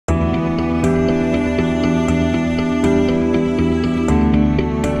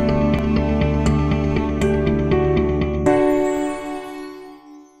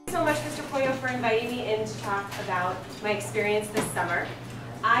my experience this summer.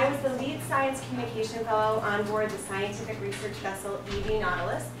 I was the lead science communication fellow on board the scientific research vessel EV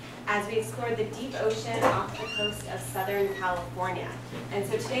Nautilus as we explored the deep ocean off the coast of Southern California. And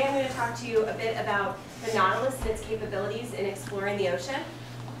so today I'm going to talk to you a bit about the Nautilus and its capabilities in exploring the ocean.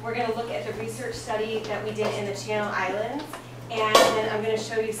 We're going to look at the research study that we did in the Channel Islands, and then I'm going to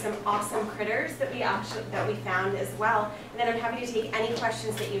show you some awesome critters that we found as well. And then I'm happy to take any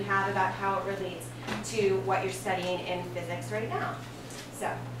questions that you have about how it relates to what you're studying in physics right now.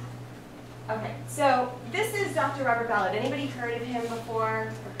 So this is Dr. Robert Ballard. Anybody heard of him before?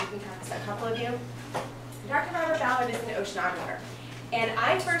 Or we can talk to a couple of you. Dr. Robert Ballard is an oceanographer. And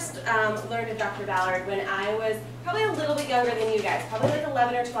I first learned of Dr. Ballard when I was probably a little bit younger than you guys, probably like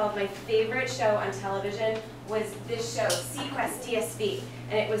 11 or 12. My favorite show on television was this show, Sequest TSV,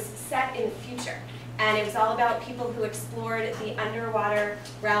 and it was set in the future. And it was all about people who explored the underwater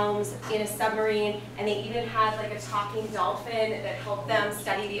realms in a submarine, and they even had like a talking dolphin that helped them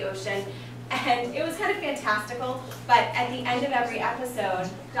study the ocean. And it was kind of fantastical, but at the end of every episode,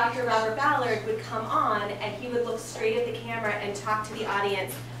 Dr. Robert Ballard would come on and he would look straight at the camera and talk to the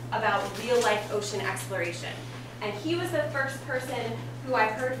audience about real-life ocean exploration. And he was the first person who I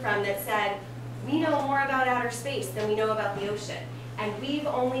heard from that said, we know more about outer space than we know about the ocean. And we've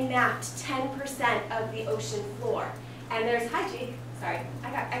only mapped 10% of the ocean floor. And there's, hi Jake, sorry,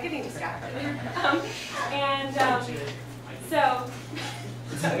 I get being distracted.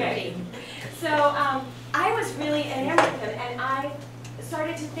 So I was really enamored with him, and I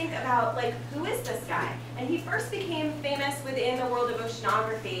started to think about, like, who is this guy? And he first became famous within the world of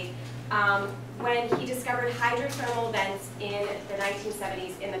oceanography when he discovered hydrothermal vents in the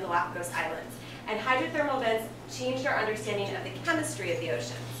 1970s in the Galapagos Islands. And hydrothermal vents changed our understanding of the chemistry of the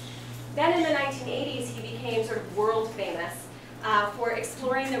oceans. Then in the 1980s, he became sort of world famous for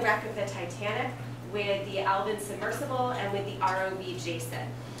exploring the wreck of the Titanic with the Alvin submersible and with the ROV Jason.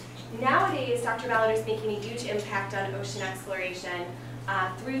 Nowadays, Dr. Ballard is making a huge impact on ocean exploration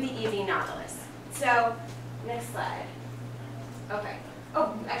through the EV Nautilus. So, next slide. Okay.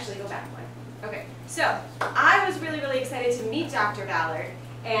 Oh, actually, go back one. Okay. So, I was really, really excited to meet Dr. Ballard,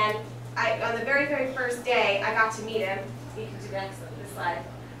 and on the very, very first day, I got to meet him. You can do this slide.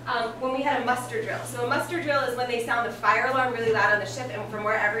 When we had a muster drill. So a muster drill is when they sound the fire alarm really loud on the ship, and from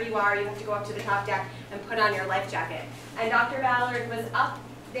wherever you are, you have to go up to the top deck and put on your life jacket. And Dr. Ballard was up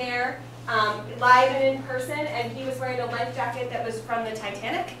there live and in person, and he was wearing a life jacket that was from the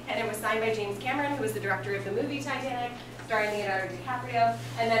Titanic, and it was signed by James Cameron, who was the director of the movie Titanic, starring Leonardo DiCaprio.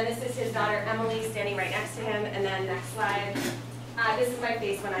 And then this is his daughter Emily standing right next to him. And then next slide. This is my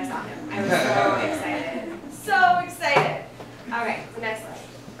face when I saw him. I was so excited. So excited. Okay, so next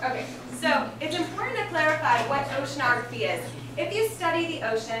slide. Okay, so it's important to clarify what oceanography is. If you study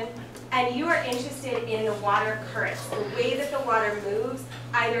the ocean and you are interested in the water currents, the way that the water moves,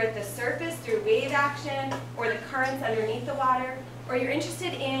 either at the surface through wave action or the currents underneath the water, or you're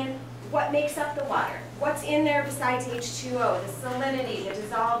interested in what makes up the water, what's in there besides H2O, the salinity, the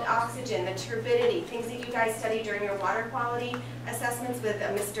dissolved oxygen, the turbidity, things that you guys study during your water quality assessments with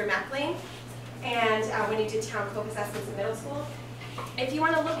Mr. McCully, and when you did town cope assessments in middle school. If you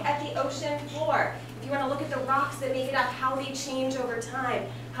want to look at the ocean floor, if you want to look at the rocks that make it up, how they change over time,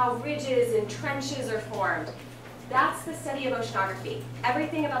 how ridges and trenches are formed, that's the study of oceanography.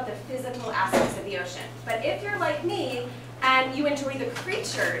 Everything about the physical aspects of the ocean. But if you're like me and you enjoy the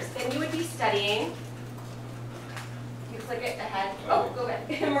creatures, then you would be studying, you click it ahead, oh, go back,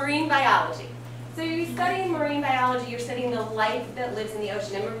 marine biology. So you're studying marine biology, you're studying the life that lives in the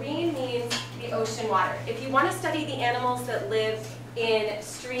ocean. And marine means the ocean water. If you want to study the animals that live in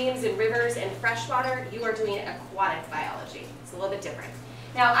streams and rivers and freshwater, you are doing aquatic biology. It's a little bit different.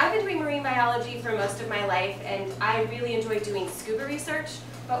 Now, I've been doing marine biology for most of my life, and I really enjoy doing scuba research.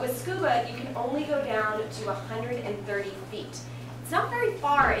 But with scuba, you can only go down to 130 feet. It's not very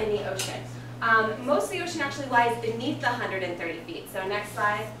far in the ocean. Most of the ocean actually lies beneath the 130 feet. So next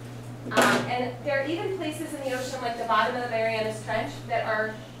slide. And there are even places in the ocean, like the bottom of the Marianas Trench, that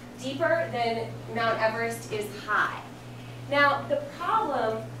are deeper than Mount Everest is high. Now, the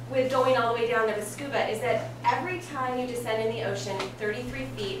problem with going all the way down there with scuba is that every time you descend in the ocean 33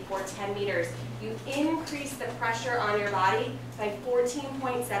 feet or 10 meters, you increase the pressure on your body by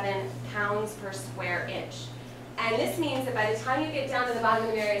 14.7 pounds per square inch. And this means that by the time you get down to the bottom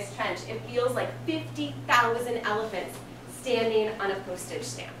of the Marianas Trench, it feels like 50,000 elephants standing on a postage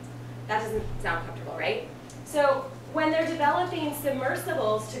stamp. That doesn't sound comfortable, right? So when they're developing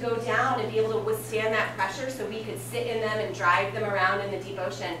submersibles to go down and be able to withstand that pressure so we could sit in them and drive them around in the deep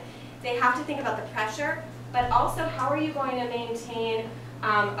ocean, they have to think about the pressure, but also how are you going to maintain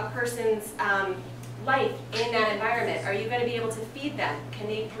a person's life in that environment? Are you going to be able to feed them? Can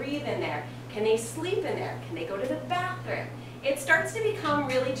they breathe in there? Can they sleep in there? Can they go to the bathroom? It starts to become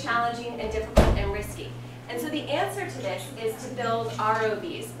really challenging and difficult and risky. And so the answer to this is to build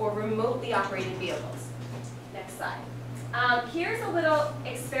ROVs, or remotely operated vehicles. Next slide. Here's a little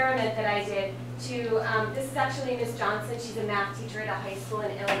experiment that I did to, this is actually Miss Johnson. She's a math teacher at a high school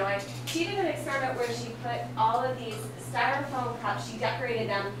in Illinois. She did an experiment where she put all of these styrofoam cups, she decorated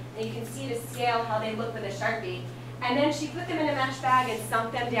them, and you can see to scale how they look with a Sharpie. And then she put them in a mesh bag and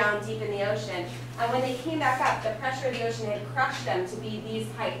sunk them down deep in the ocean. And when they came back up, the pressure of the ocean had crushed them to be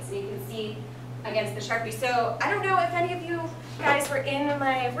these heights. And you can see against the Sharpie. So I don't know if any of you guys were in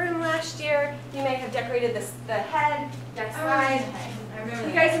my room last year. You may have decorated the head. Next slide.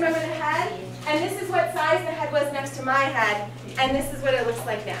 You guys remember the head? And this is what size the head was next to my head. And this is what it looks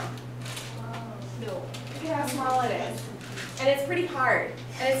like now. Look at how small it is. And it's pretty hard.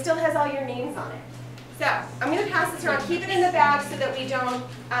 And it still has all your names on it. So I'm going to pass this around. Keep it in the bag so that we don't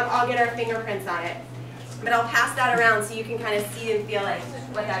all get our fingerprints on it. But I'll pass that around so you can kind of see and feel like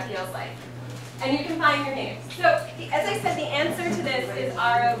what that feels like. And you can find your names. So as I said, the answer to this is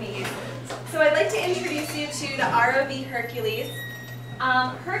ROVs. So I'd like to introduce you to the ROV Hercules.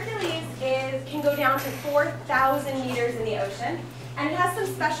 Hercules can go down to 4,000 meters in the ocean, and it has some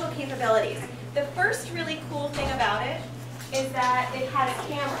special capabilities. The first really cool thing about it is that it has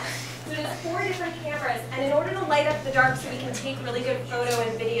cameras. So there's 4 different cameras, and in order to light up the dark so we can take really good photo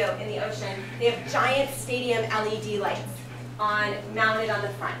and video in the ocean, they have giant stadium LED lights mounted on the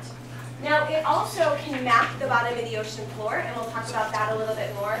front. Now, it also can map the bottom of the ocean floor, and we'll talk about that a little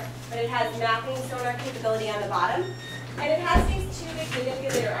bit more, but it has mapping sonar capability on the bottom. And it has these 2 big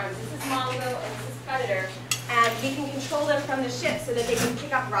manipulator arms. This is Mongo and this is Predator, and we can control them from the ship so that they can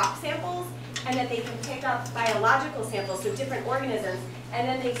pick up rock samples, and that they can pick up biological samples, so different organisms, and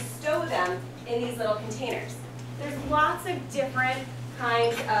then they stow them in these little containers. There's lots of different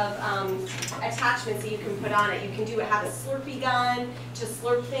kinds of attachments that you can put on it. You can have a Slurpee gun to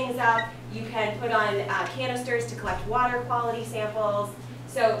slurp things up. You can put on canisters to collect water quality samples.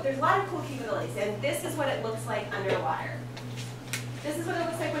 So there's a lot of cool capabilities, and this is what it looks like underwater. This is what it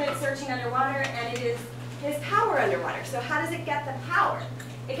looks like when it's searching underwater, and it has power underwater. So how does it get the power?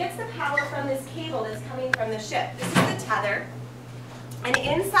 It gets the power from this cable that's coming from the ship. This is the tether, and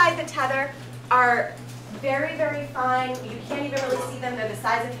inside the tether are very, very fine, you can't even really see them, they're the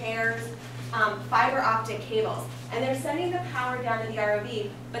size of hairs, fiber optic cables. And they're sending the power down to the ROV,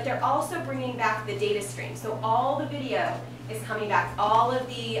 but they're also bringing back the data stream. So all the video is coming back, all of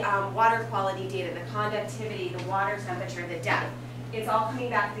the water quality data, the conductivity, the water temperature, the depth. It's all coming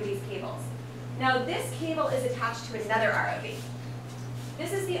back through these cables. Now this cable is attached to another ROV.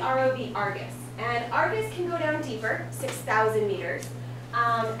 This is the ROV Argus. And Argus can go down deeper, 6,000 meters,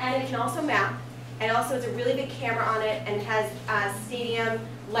 and it can also map. And also it's a really big camera on it, and it has stadium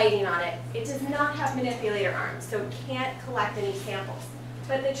lighting on it. It does not have manipulator arms, so it can't collect any samples.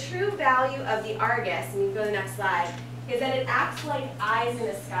 But the true value of the Argus, and you can go to the next slide, is that it acts like eyes in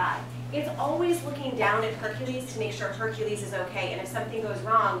the sky. It's always looking down at Hercules to make sure Hercules is okay, and if something goes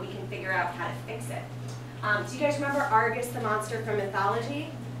wrong, we can figure out how to fix it. Do you guys remember Argus, the monster from mythology?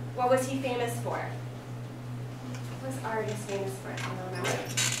 What was he famous for? What was Argus famous for? I don't remember.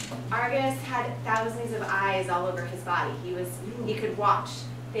 Argus had thousands of eyes all over his body. He could watch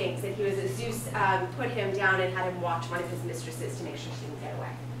things, and Zeus put him down and had him watch one of his mistresses to make sure she didn't get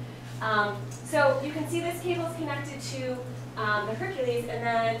away. So you can see this cable is connected to the Hercules, and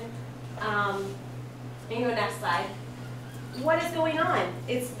then you can go next slide. What is going on?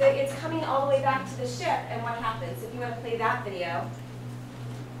 It's coming all the way back to the ship, and what happens? If you want to play that video.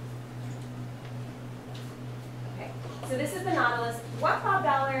 So this is the Nautilus. What Bob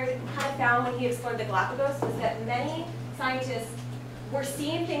Ballard kind of found when he explored the Galapagos was that many scientists were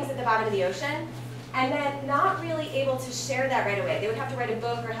seeing things at the bottom of the ocean and then not really able to share that right away. They would have to write a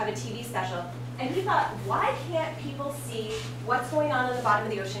book or have a TV special. And he thought, why can't people see what's going on the bottom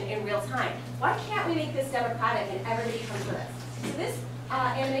of the ocean in real time? Why can't we make this democratic and everybody comes with us? So this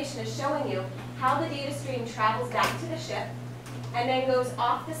animation is showing you how the data stream travels back to the ship and then goes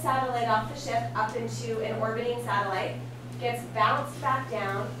off the satellite, off the ship, up into an orbiting satellite, gets bounced back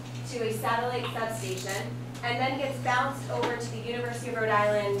down to a satellite substation, and then gets bounced over to the University of Rhode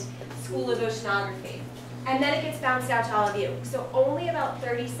Island School of Oceanography. And then it gets bounced out to all of you. So only about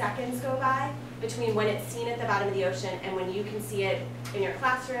 30 seconds go by between when it's seen at the bottom of the ocean and when you can see it in your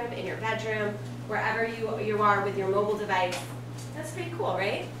classroom, in your bedroom, wherever you are with your mobile device. That's pretty cool,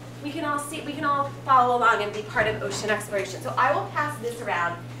 right? We can all follow along and be part of ocean exploration. So I will pass this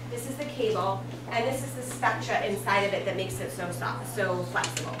around. This is the cable, and this is the spectra inside of it that makes it so soft, so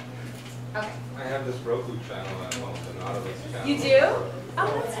flexible. Okay. I have this Roku channel at home, the Nautilus channel. You do?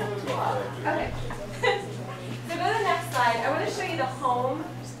 Oh, that's really cool. Okay. So go to the next slide. I want to show you the home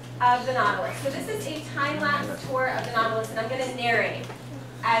of the Nautilus. So this is a time-lapse tour of the Nautilus, and I'm going to narrate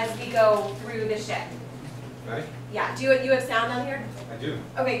as we go through the ship. Right? Yeah. Do you have sound on here? I do.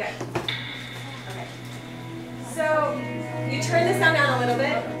 Okay, good. Okay. So you turn the sound down a little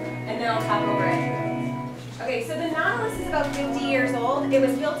bit, and then I'll talk over it. Okay, so the Nautilus is about 50 years old. It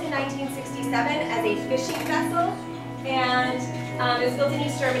was built in 1967 as a fishing vessel, and it was built in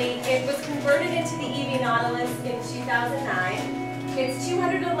East Germany. It was converted into the EV Nautilus in 2009. It's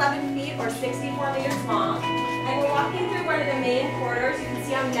 211 feet or 64 meters long, and we're walking through one of the main corridors. You can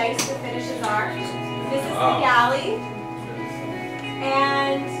see how nice the finishes are. This is the galley,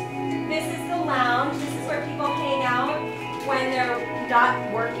 and this is the lounge. This is where people hang out when they're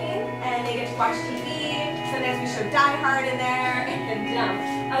not working, and they get to watch TV. Sometimes we show Die Hard in there,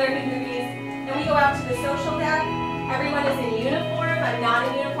 and other good movies. And we go out to the social deck. Everyone is in uniform. I'm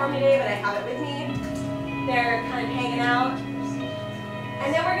not in uniform today, but I have it with me. They're kind of hanging out.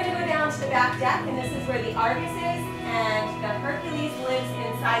 And then we're going to go down to the back deck, and this is where the Argus is, and the Hercules lives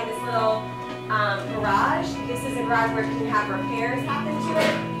inside this little garage. This is a garage where you can have repairs happen to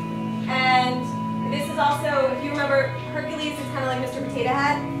it. And this is also, if you remember, Hercules is kind of like Mr. Potato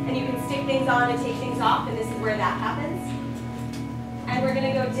Head, and you can stick things on and take things off, and this is where that happens. And we're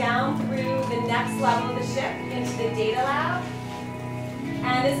going to go down through the next level of the ship into the data lab.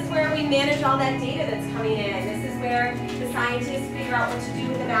 And this is where we manage all that data that's coming in. This is where the scientists figure out what to do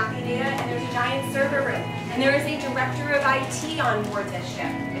with the mapping data, and there's a giant server room. And there is a director of IT on board this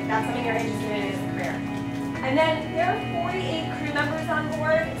ship, if that's something you're interested in as a career. And then there are 48 crew members on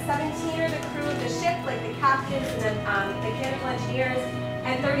board. 17 are the crew of the ship, like the captains and the mechanical engineers,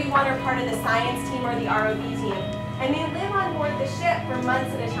 and 31 are part of the science team or the ROV team. And they live on board the ship for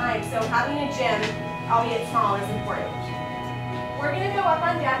months at a time, so having a gym, albeit small, is important. We're going to go up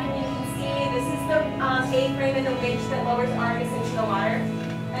on deck, and you can see this is the A-frame and the winch that lowers Argus into the water.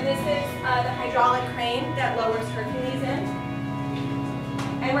 And this is the hydraulic crane that lowers Hercules in.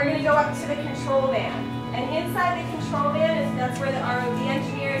 And we're going to go up to the control van. And inside the control van, that's where the ROV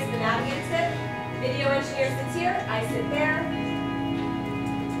engineers, the navigators sit. Video engineer sits here, I sit there.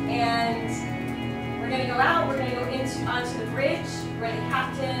 And we're going to go out, we're going to go onto the bridge where the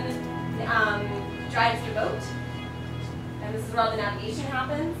captain drives the boat. And this is where all the navigation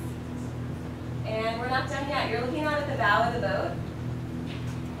happens. And we're not done yet. You're looking out at the bow of the boat.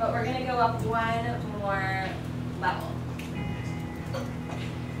 But we're going to go up one more level.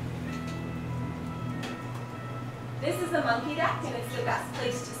 This is the monkey deck, and it's the best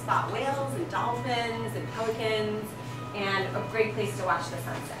place to spot whales and dolphins and pelicans, and a great place to watch the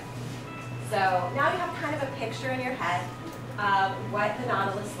sunset. So now you have kind of a picture in your head of what the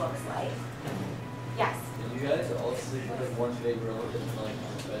Nautilus looks like. Yes? Did you guys all sleep with like one big room like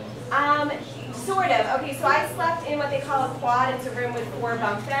sort of. Okay, so I slept in what they call a quad. It's a room with 4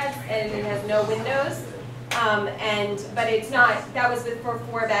 bunk beds, and it has no windows. But it's not, that was for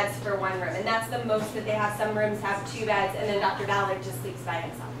 4 beds for 1 room, and that's the most that they have. Some rooms have 2 beds, and then Dr. Ballard just sleeps by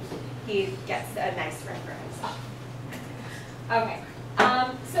himself. He gets a nice room for himself. Okay,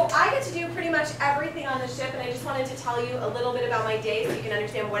 so I get to do pretty much everything on the ship, and I just wanted to tell you a little bit about my day so you can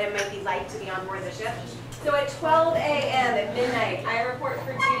understand what it might be like to be on board the ship. So at 12 a.m. at midnight, I report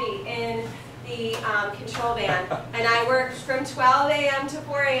for duty in the control van, and I work from 12 a.m. to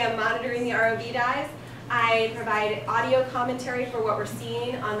 4 a.m. monitoring the ROV dives. I provide audio commentary for what we're seeing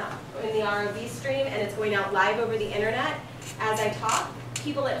in the ROV stream, and it's going out live over the internet as I talk.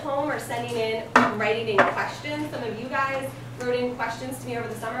 People at home are sending in, writing in questions. Some of you guys wrote in questions to me over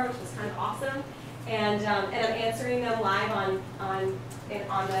the summer, which was kind of awesome, and I'm answering them live on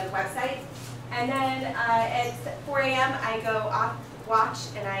the website. And then at 4 a.m. I go off watch,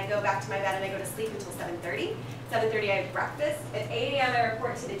 and I go back to my bed and I go to sleep until 7:30. 7:30 I have breakfast. At 8 a.m. I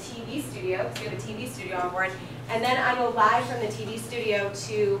report to the TV studio, because we have a TV studio on board. And then I go live from the TV studio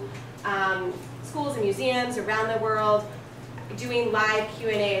to schools and museums around the world, doing live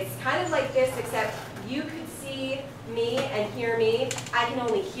Q&As. It's kind of like this, except you could see me and hear me. I can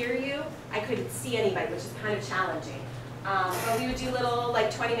only hear you. I couldn't see anybody, which is kind of challenging. But we would do little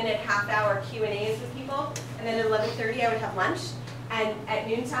like 20-minute, half-hour Q&As with people. And then at 11:30 I would have lunch. And at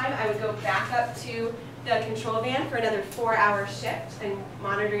noontime I would go back up to the control van for another 4-hour shift and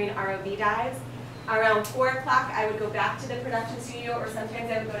monitoring ROV dives. Around 4 o'clock I would go back to the production studio, or sometimes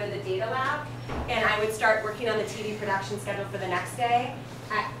I would go to the data lab, and I would start working on the TV production schedule for the next day.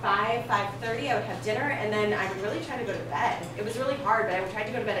 at 5:30, I would have dinner, and then I would really try to go to bed. It was really hard, but I would try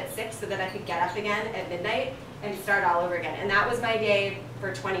to go to bed at 6 so that I could get up again at midnight and start all over again. And that was my day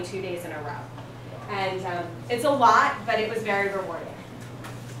for 22 days in a row. And it's a lot, but it was very rewarding.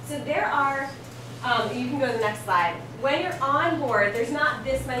 So there are, you can go to the next slide. When you're on board, there's not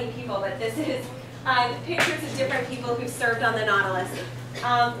this many people, but this is pictures of different people who've served on the Nautilus.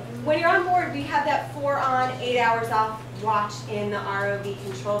 When you're on board, we have that 4 on, 8 hours off watch in the ROV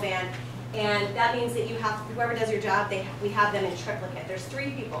control van. And that means that you have, whoever does your job, we have them in triplicate. There's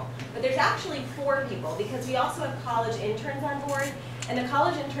 3 people, but there's actually 4 people because we also have college interns on board. And the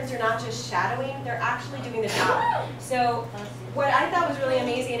college interns are not just shadowing, they're actually doing the job. So what I thought was really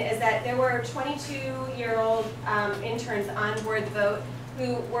amazing is that there were 22-year-old interns on board the boat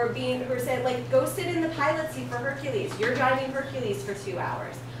who were said, like, go sit in the pilot seat for Hercules. You're driving Hercules for 2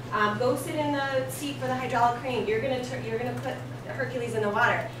 hours. Go sit in the seat for the hydraulic crane. You're gonna put Hercules in the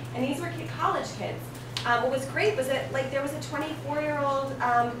water. And these were college kids. What was great was that, like, there was a 24-year-old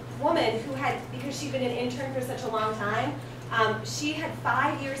woman who had, because she'd been an intern for such a long time, she had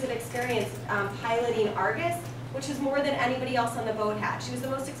 5 years of experience piloting Argus, which was more than anybody else on the boat had. She was the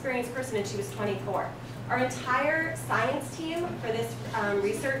most experienced person, and she was 24. Our entire science team for this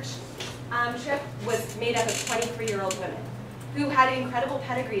research trip was made up of 23-year-old women who had incredible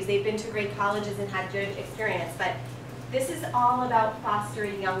pedigrees. They've been to great colleges and had good experience, but this is all about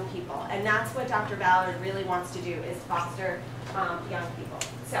fostering young people, and that's what Dr. Ballard really wants to do, is foster young people.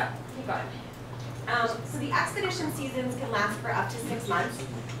 So, keep going. So the expedition seasons can last for up to 6 months,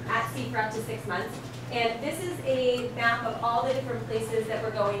 at sea for up to 6 months. And this is a map of all the different places that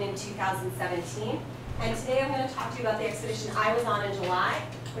we're going in 2017. And today I'm going to talk to you about the expedition I was on in July,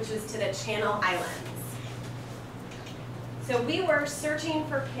 which was to the Channel Islands. So we were searching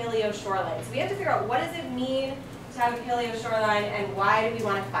for paleo shorelines. We had to figure out, what does it mean to have a paleo shoreline and why do we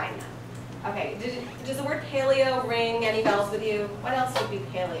want to find them? Okay, does the word paleo ring any bells with you? What else would be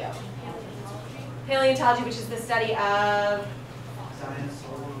paleo? Paleontology, which is the study of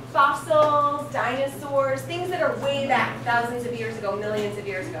fossils, dinosaurs, things that are way back, thousands of years ago, millions of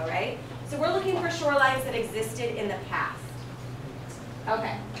years ago, right? So we're looking for shorelines that existed in the past.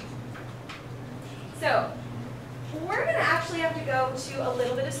 Okay. So we're going to actually have to go to a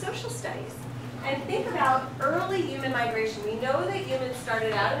little bit of social studies and think about early human migration. We know that humans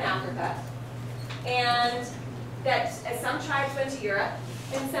started out in Africa, and that some tribes went to Europe,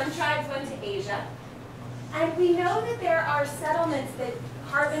 and some tribes went to Asia. And we know that there are settlements that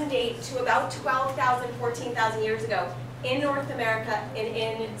carbon date to about 12,000, 14,000 years ago in North America and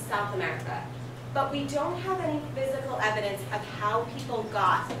in South America. But we don't have any physical evidence of how people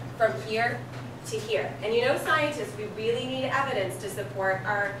got from here to here. And you know, scientists, we really need evidence to support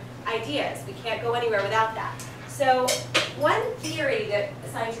our ideas. We can't go anywhere without that. So one theory that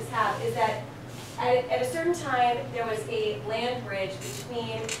scientists have is that at a certain time, there was a land bridge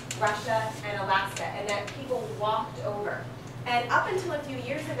between Russia and Alaska, and that people walked over. And up until a few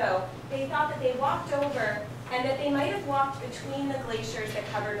years ago, they thought that they walked over and that they might have walked between the glaciers that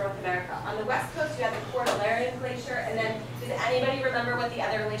covered North America. On the west coast, you have the Cordilleran Glacier, and then, does anybody remember what the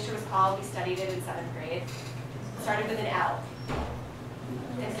other glacier was called? We studied it in 7th grade. It started with an L.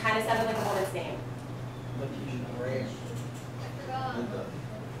 It kind of sounded like a woman's name.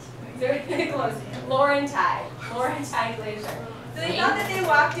 Very close. Laurentide Glacier. So they thought that they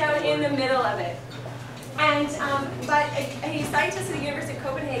walked down in the middle of it. And, but a scientist at the University of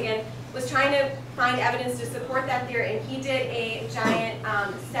Copenhagen was trying to find evidence to support that theory, and he did a giant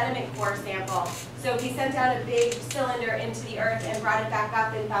sediment core sample. So he sent out a big cylinder into the earth and brought it back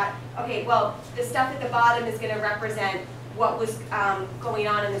up and thought, okay, well, the stuff at the bottom is going to represent what was going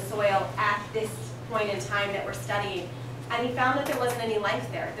on in the soil at this point in time that we're studying. And he found that there wasn't any life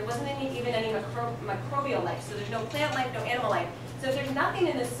there. There wasn't even any microbial life. So there's no plant life, no animal life. So if there's nothing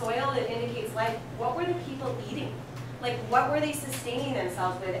in the soil that indicates life, what were the people eating? Like, what were they sustaining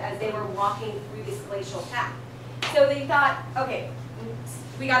themselves with as they were walking through this glacial path? So they thought, okay,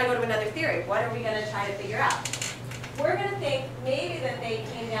 we got to go to another theory. What are we going to try to figure out? We're going to think maybe that they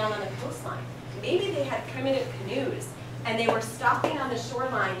came down on the coastline. Maybe they had primitive canoes, and they were stopping on the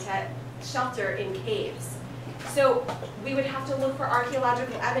shoreline to shelter in caves. So we would have to look for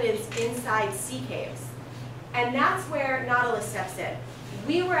archaeological evidence inside sea caves. And that's where Nautilus steps in.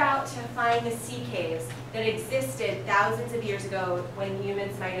 We were out to find the sea caves that existed thousands of years ago when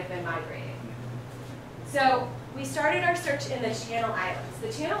humans might have been migrating. So we started our search in the Channel Islands.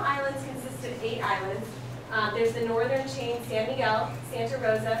 The Channel Islands consist of 8 islands. There's the northern chain, San Miguel, Santa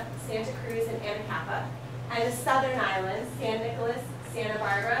Rosa, Santa Cruz, and Anacapa. And the southern islands, San Nicolas, Santa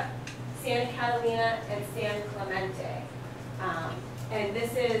Barbara, Santa Catalina, and San Clemente. And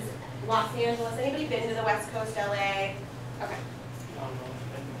this is Los Angeles. Anybody been to the West Coast, LA? Okay.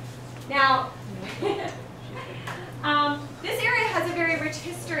 Now, this area has a very rich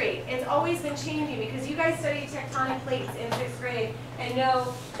history. It's always been changing because you guys studied tectonic plates in 6th grade and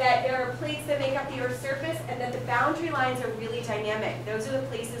know that there are plates that make up the Earth's surface and that the boundary lines are really dynamic. Those are the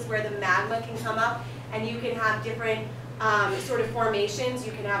places where the magma can come up and you can have different sort of formations.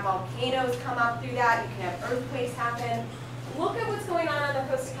 You can have volcanoes come up through that. You can have earthquakes happen. Look at what's going on the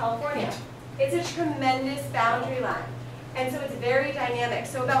coast of California. It's a tremendous boundary line. And so it's very dynamic.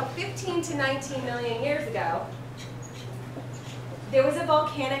 So about 15 to 19 million years ago, there was a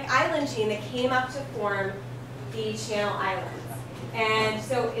volcanic island gene that came up to form the Channel Islands. And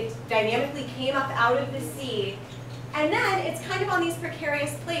so it dynamically came up out of the sea. And then it's kind of on these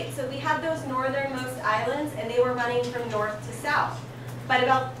precarious plates. So we have those northernmost islands, and they were running from north to south. But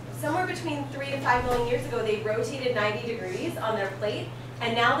about somewhere between 3 to 5 million years ago, they rotated 90 degrees on their plate,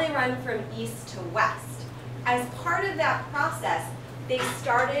 and now they run from east to west. As part of that process, they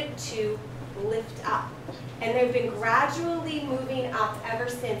started to lift up. And they've been gradually moving up ever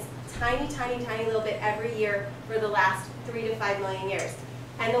since, tiny, tiny, tiny little bit every year for the last 3 to 5 million years.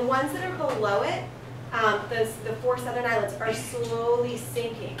 And the ones that are below it, the 4 southern islands, are slowly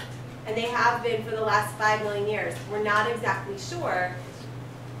sinking. And they have been for the last 5 million years. We're not exactly sure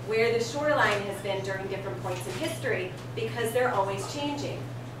where the shoreline has been during different points in history because they're always changing.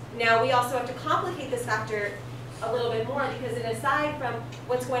 Now, we also have to complicate this factor a little bit more because aside from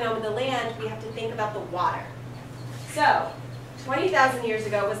what's going on with the land, we have to think about the water. So, 20,000 years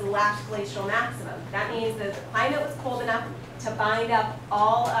ago was the last glacial maximum. That means that the climate was cold enough to bind up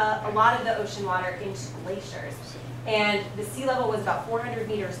a lot of the ocean water into glaciers. And the sea level was about 400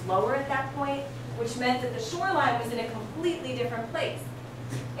 meters lower at that point, which meant that the shoreline was in a completely different place.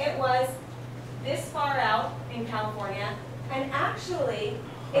 It was this far out in California, and actually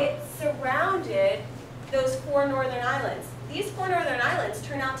it surrounded those 4 northern islands. These 4 northern islands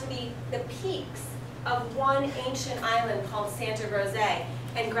turn out to be the peaks of one ancient island called Santa Rosa.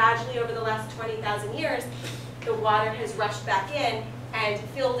 And gradually over the last 20,000 years, the water has rushed back in and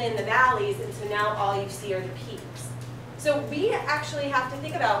filled in the valleys, and so now all you see are the peaks. So we actually have to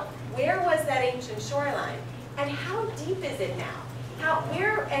think about where was that ancient shoreline, and how deep is it now? How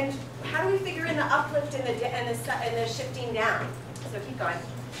do we figure in the uplift and the shifting down? So keep going.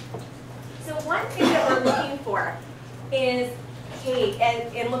 So one thing that we're looking for is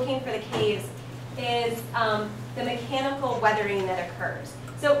and looking for the caves is the mechanical weathering that occurs.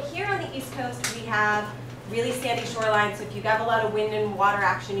 So here on the East Coast, we have really sandy shorelines. So if you have a lot of wind and water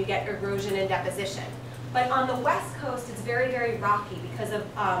action, you get erosion and deposition. But on the West Coast, it's very, very rocky because of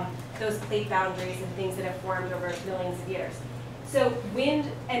those plate boundaries and things that have formed over millions of years. So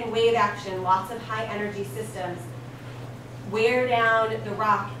wind and wave action, lots of high energy systems, wear down the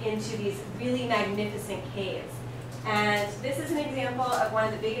rock into these really magnificent caves. And this is an example of one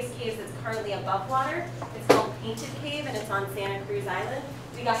of the biggest caves that's currently above water. It's called Painted Cave, and it's on Santa Cruz Island.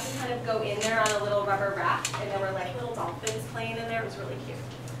 We got to kind of go in there on a little rubber raft, and there were like little dolphins playing in there. It was really cute.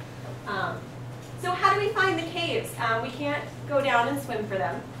 So how do we find the caves? We can't go down and swim for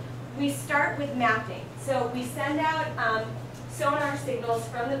them. We start with mapping. So we send out sonar signals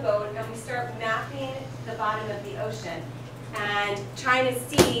from the boat, and we start mapping the bottom of the ocean and trying to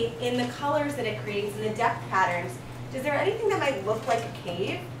see in the colors that it creates and the depth patterns, is there anything that might look like a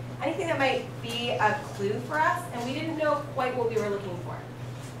cave? Anything that might be a clue for us? And we didn't know quite what we were looking for.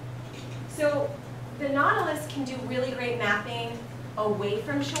 So the Nautilus can do really great mapping away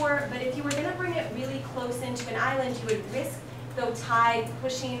from shore, but if you were going to bring it really close into an island, you would risk the tide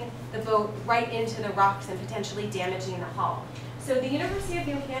pushing the boat right into the rocks and potentially damaging the hull. So the University of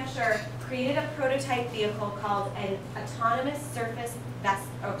New Hampshire created a prototype vehicle called an Autonomous Surface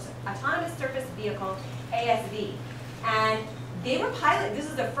Vehicle, ASV. And they were piloting. This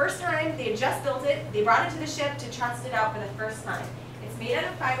is the first time they had just built it. They brought it to the ship to test it out for the first time. It's made out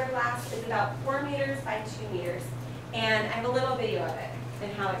of fiberglass. It's about 4 meters by 2 meters. And I have a little video of it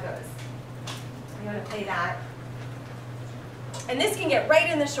and how it goes. I'm going to play that. And this can get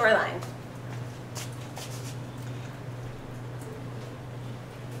right in the shoreline.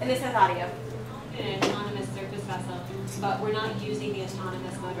 And this has audio. An autonomous surface vessel, but we're not using the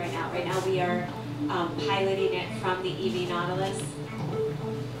autonomous mode right now. Right now we are piloting it from the EV Nautilus.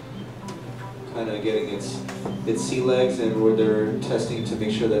 Kind of getting its sea legs, and where they're testing to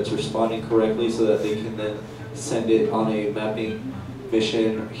make sure that it's responding correctly so that they can then send it on a mapping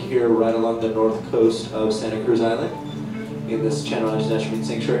mission here right along the north coast of Santa Cruz Island in this Channel Islands National Marine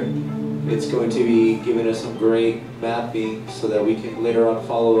Sanctuary. It's going to be giving us some great mapping so that we can later on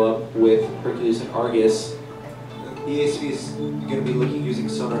follow up with Hercules and Argus ESV is going to be looking using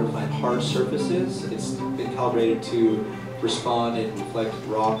sonar to find hard surfaces. It's been calibrated to respond and reflect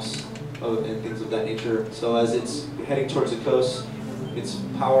rocks and things of that nature. So as it's heading towards the coast, it's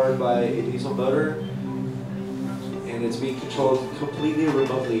powered by a diesel motor, and it's being controlled completely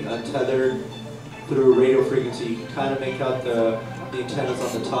remotely, untethered through radio frequency. You can kind of make out the antennas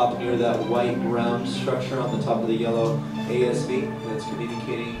on the top near that white round structure on the top of the yellow ASV that's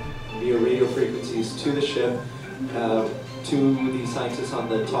communicating via radio frequencies to the ship, to the scientists on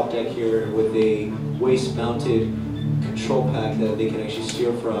the top deck here with a waist-mounted control pack that they can actually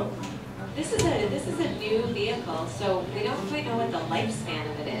steer from. This is a new vehicle, so we don't quite know what the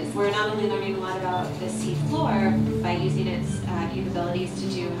lifespan of it is. We're not only learning a lot about the sea floor by using its capabilities to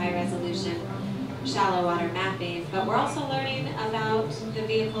do high-resolution shallow water mapping, but we're also learning about the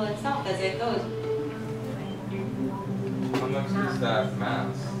vehicle itself as it goes. How much is that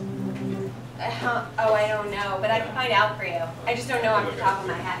mass? Oh, I don't know, but I can find out for you. I just don't know off the top of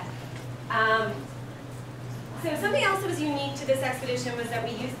my head. So something else that was unique to this expedition was that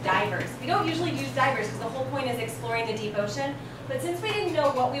we used divers. We don't usually use divers because the whole point is exploring the deep ocean. But since we didn't know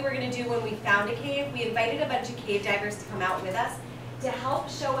what we were going to do when we found a cave, we invited a bunch of cave divers to come out with us to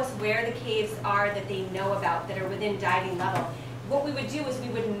help show us where the caves are that they know about, that are within diving level. What we would do is we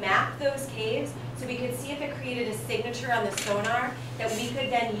would map those caves so we could see if it created a signature on the sonar that we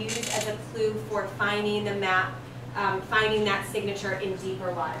could then use as a clue for finding the map, finding that signature in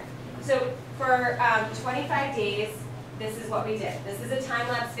deeper water. So for 25 days, this is what we did. This is a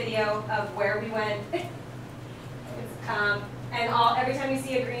time-lapse video of where we went. And every time you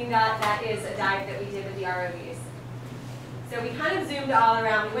see a green dot, that is a dive that we did with the ROVs. So we kind of zoomed all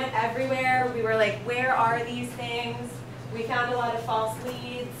around. We went everywhere. We were like, where are these things? We found a lot of false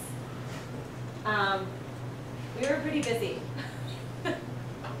leads. We were pretty busy.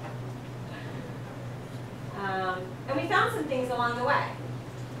 And we found some things along the way.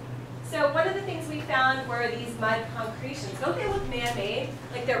 So one of the things we found were these mud concretions. Don't they look man-made?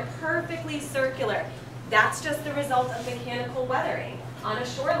 Like they're perfectly circular. That's just the result of mechanical weathering on a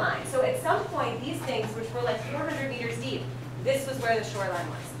shoreline. So at some point, these things, which were like 400 meters deep, this was where the shoreline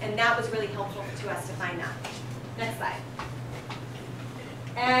was. And that was really helpful to us to find that. Next slide.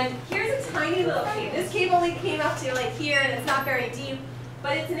 And here's a tiny little cave. This cave only came up to like here, and it's not very deep.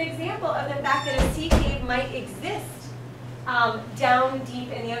 But it's an example of the fact that a sea cave might exist down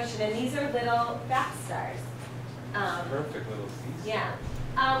deep in the ocean. And these are little bath stars. Perfect little seas. Yeah.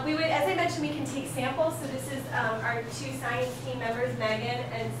 We would, as I mentioned, we can take samples. So this is our two science team members, Megan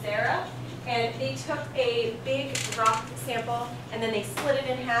and Sarah. And they took a big rock sample, and then they split it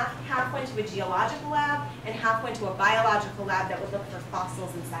in half. Half went to a geological lab, and half went to a biological lab that would look for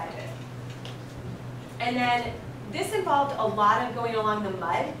fossils inside of it. And then this involved a lot of going along the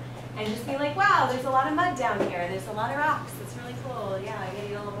mud, and just being like, wow, there's a lot of mud down here. There's a lot of rocks. It's really cool. Yeah, I get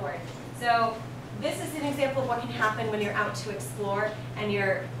you all aboard. So this is an example of what can happen when you're out to explore, and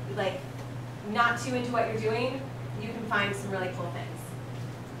you're like not too into what you're doing. You can find some really cool things.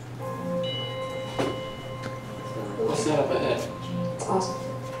 What's that up ahead? It's awesome.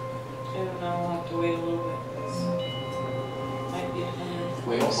 I don't know, I'll have to wait a little bit. Might be a plan.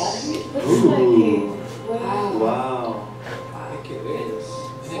 Whales. Ooh. Wow. Wow. I think it is. I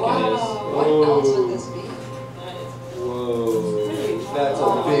think Wow. it is. What else would this be? That is Whoa. That's a Oh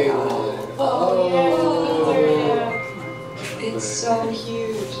my big God. one. Oh, yeah. It's so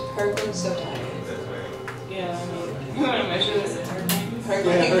huge. Kirkland's so tiny. Yeah, I mean, you want to measure this in her thing? Perfect.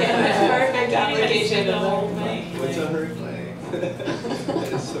 Yeah, Perfect application the of whole that. thing. What's on her playing?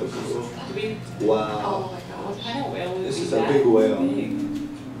 That is so cool. Do we, Wow. Oh my what gosh. kind of whale would This be is a that big whale. big?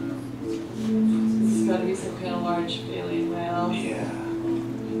 This has got to be some kind of large baleen whale. Yeah.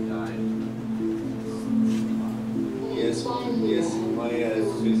 Yes, my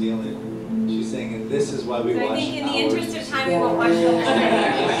New Zealand. She's saying, and this is why we So I watch think in the our- interest of time, we won't watch the whole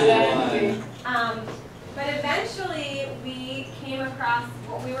thing. Exactly. But eventually, we came across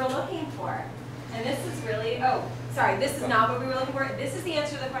what we were looking for. And this is really, oh, sorry, this is not what we were looking for. This is the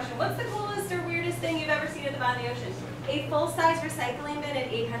answer to the question, what's the coolest or weirdest thing you've ever seen at the bottom of the ocean? A full-size recycling bin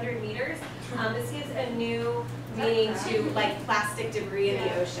at 800 meters. This gives a new meaning to like plastic debris in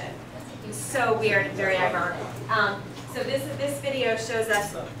the ocean. So weird, very ironic. So this video shows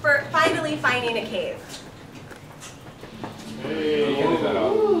us for finally finding a cave. Hey, leave that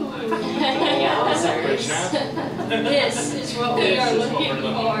off. This is what we are looking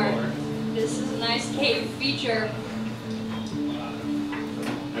for. This is a nice cave feature.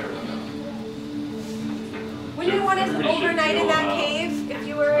 Wouldn't you want to overnight in that cave if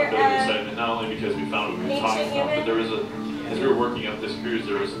you were Really excited, not only because we found what we were talking about, but there was as we were working up this cruise,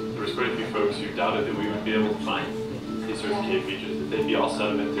 there was quite a few folks who doubted that we would be able to find certain cave features, that they'd be all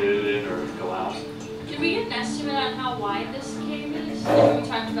sedimented in or collapsed. Did we get an estimate on how wide this cave is? I know we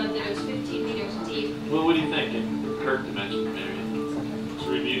talked about that it was 15 meters deep. Well, what do you think in Kirk dimensions, maybe?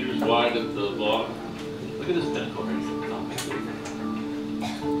 3 meters wide at the bottom. Look at this pinnacle right here.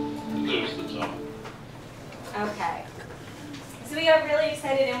 There's the top. Okay. So we got really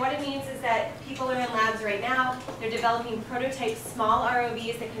excited, and what it means is that people are in labs right now. They're developing prototype small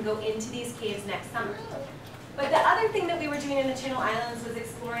ROVs that can go into these caves next summer. But the other thing that we were doing in the Channel Islands was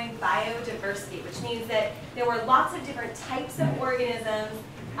exploring biodiversity, which means that there were lots of different types of organisms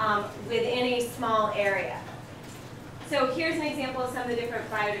within a small area. So here's an example of some of the different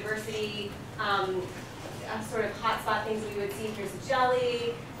biodiversity sort of hotspot things we would see. Here's a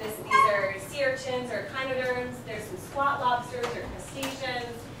jelly. These are sea urchins or echinoderms. There's some squat lobsters or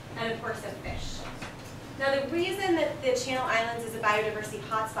crustaceans, and of course a fish. Now the reason that the Channel Islands is a biodiversity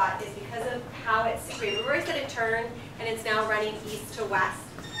hotspot is because of how it's situated. Remember I said it turned and it's now running east to west?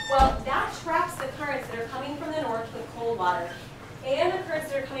 Well, that traps the currents that are coming from the north with cold water and the currents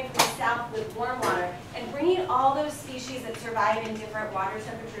that are coming from the south with warm water, and bringing all those species that survive in different water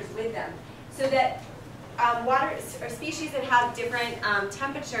temperatures with them, so that water or species that have different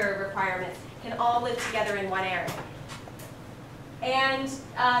temperature requirements can all live together in one area. And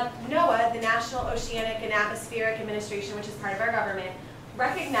NOAA, the National Oceanic and Atmospheric Administration, which is part of our government,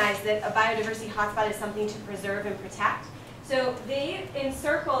 recognized that a biodiversity hotspot is something to preserve and protect. So they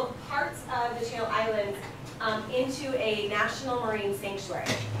encircled parts of the Channel Islands into a national marine sanctuary.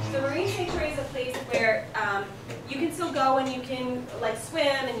 So marine sanctuary is a place where you can still go and you can like swim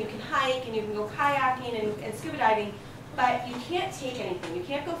and you can hike and you can go kayaking and scuba diving, but you can't take anything. You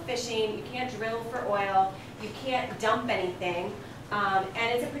can't go fishing, you can't drill for oil, you can't dump anything, and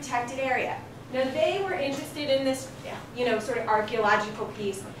it's a protected area. Now they were interested in this, sort of archaeological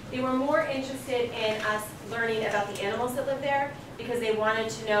piece. They were more interested in us learning about the animals that live there because they wanted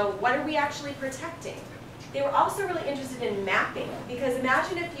to know, what are we actually protecting? They were also really interested in mapping, because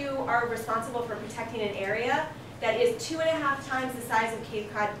imagine if you are responsible for protecting an area that is 2.5 times the size of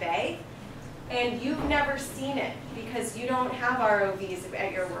Cape Cod Bay, and you've never seen it because you don't have ROVs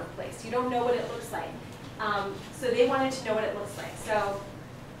at your workplace. You don't know what it looks like. So they wanted to know what it looks like. So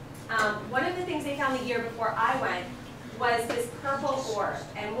one of the things they found the year before I went was this purple orb.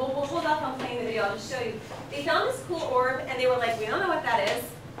 And we'll hold up on playing the video, I'll just show you. They found this cool orb and they were like, we don't know what that is.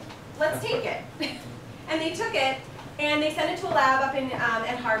 Let's take it. And they took it and they sent it to a lab up in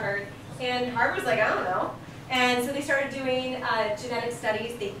at Harvard. And Harvard's like, I don't know. And so they started doing genetic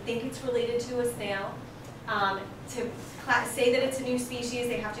studies. They think it's related to a snail. To say that it's a new species,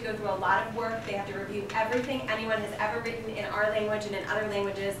 they have to go through a lot of work. They have to review everything anyone has ever written in our language and in other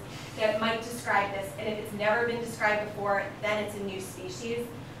languages that might describe this. And if it's never been described before, then it's a new species.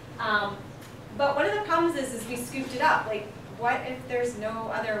 But one of the problems is we scooped it up. Like, what if there's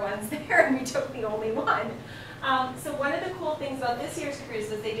no other ones there and we took the only one? So one of the cool things about this year's cruise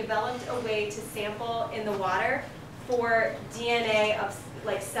was they developed a way to sample in the water for DNA of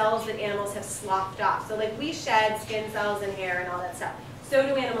like cells that animals have sloughed off. So like we shed skin cells and hair and all that stuff. So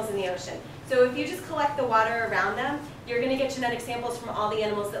do animals in the ocean. So if you just collect the water around them, you're going to get genetic samples from all the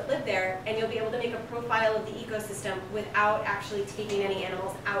animals that live there, and you'll be able to make a profile of the ecosystem without actually taking any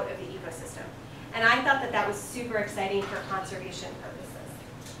animals out of the ecosystem. And I thought that that was super exciting for conservation purposes.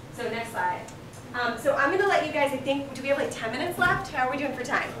 So next slide. So I'm going to let you guys, I think, do we have like 10 minutes left? How are we doing for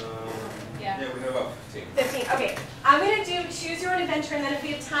time? Yeah, we have about 15. 15, okay. I'm going to do choose your own adventure, and then if we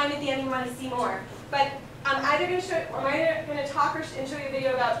have time at the end, you want to see more. But I'm either going to show, or I'm either going to talk and show you a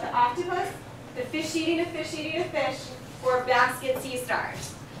video about the octopus, the fish eating a fish eating a fish, or basket sea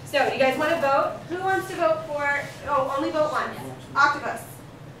stars. So, you guys want to vote? Who wants to vote for, oh, only vote once. Octopus.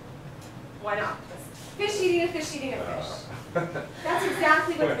 Why not? Fish eating a fish eating a fish. That's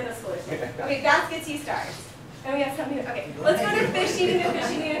exactly what middle schoolers do. Okay, basket sea stars. And we have something, okay. Let's go to fish eating a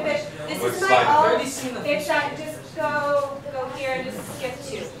fish eating a fish. This is my alt. It's just go here and just skip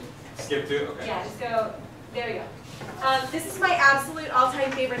 2. Skip 2? Okay. Yeah, just go, there you go. This is my absolute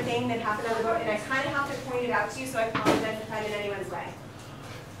all-time favorite thing that happened on the boat, and I kind of have to point it out to you, so I apologize if I'm in anyone's way.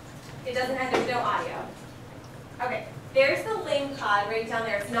 It doesn't have, there's no audio. Okay, there's the ling cod right down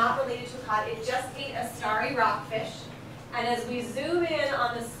there. It's not related to a cod. It just ate a starry rockfish. And as we zoom in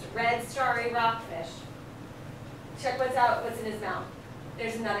on this red starry rockfish, check what's in his mouth.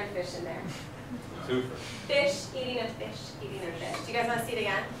 There's another fish in there. Super. Fish eating a fish eating a fish. Do you guys want to see it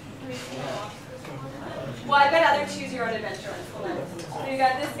again? Well, I've got other choose your own adventure ones. Hold on. So you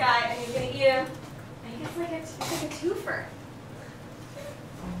got this guy, and he's going to eat him. I think it's like a twofer.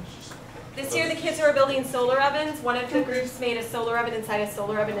 This year, the kids who are building solar ovens, one of the groups made a solar oven inside a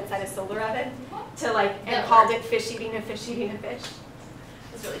solar oven inside a solar oven to like, and called it fish eating a fish eating a fish.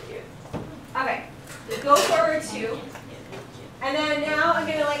 It's really cute. Okay, so go forward 2. And then now I'm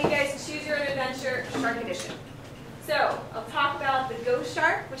going to let you guys choose your own adventure shark edition. So I'll talk about the ghost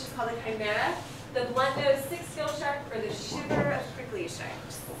shark, which is called the chimera, the blunt-nosed 6-gill shark, or the shiver of prickly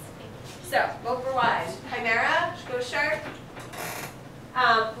sharks. So vote for one. Chimera, ghost shark,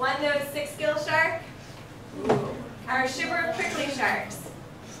 blunt-nosed 6-gill shark, or shiver of prickly sharks.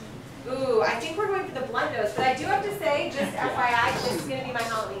 Ooh, I think we're going for the blunt nose, but I do have to say, just FYI, this is going to be my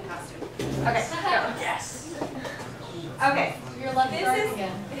Halloween costume. Okay, so. Yes. Okay. You're lucky this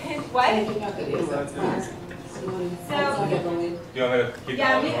again. What? Do you want me to keep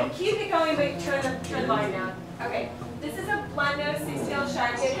Yeah, going? keep it going, but turn the volume down. Okay. This is a blunt-nosed 6-gill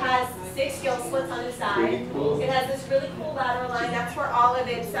shark. It has 6 gill slits on the side. It has this really cool lateral line. That's where all of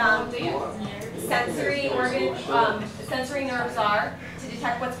its sensory nerves are to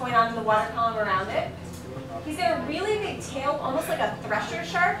detect what's going on in the water column around it. He's got a really big tail, almost like a thresher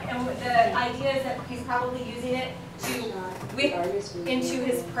shark, and the idea is that he's probably using it to whip into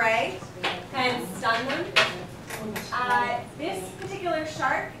his prey and stun them. This particular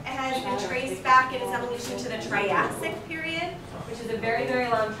shark has been traced back in its evolution to the Triassic period, which is a very, very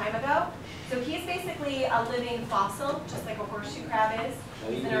long time ago. So he's basically a living fossil, just like a horseshoe crab is.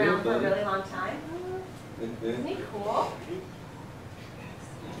 He's been around for a really long time. Isn't he cool?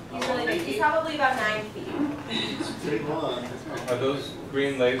 He's really big. He's probably about 9 feet. It's pretty long. Are those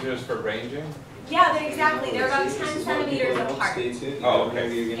green lasers for ranging? Yeah, exactly. They're about 10 centimeters apart. Oh,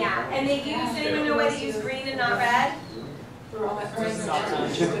 okay. Yeah, and they use, anyone know why they use green and not red? What?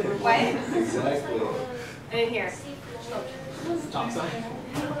 Exactly. I didn't hear.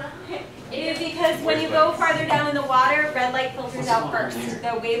 It is because when you go farther down in the water, red light filters out first.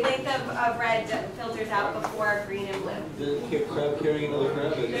 The wavelength of red filters out before green and blue. The crab carrying another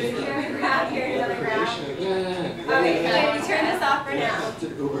crab. There's a crab carrying another crab. Yeah. Okay, so we turn this off for now.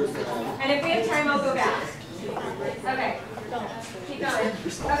 And if we have time, I'll go back. Okay. Keep going.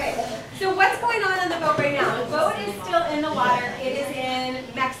 Okay. So what's going on the boat right now? The boat is still in the water. It is in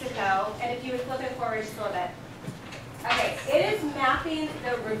Mexico. And if you would flip it forward just a little bit. Okay, it is mapping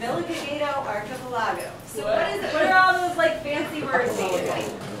the Revillagigedo archipelago. So what is it? What are all those like fancy words basically?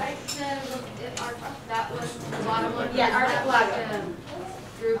 I said that was the bottom one. Yeah, archipelago.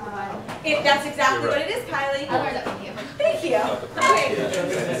 Group of islands. That's exactly what it is, Kylie. I learned that from you. Thank you. Okay,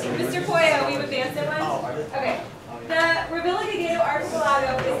 Mr. Pollo, we've advanced it one. Okay. The Revillagigedo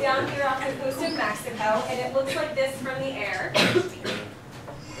archipelago is down here off the coast of Mexico, and it looks like this from the air.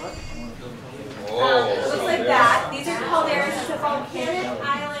 It looks like that. These are calderas. It's a volcanic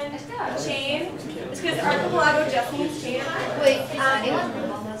island chain. It's because archipelago just means chain of islands. Wait, anyone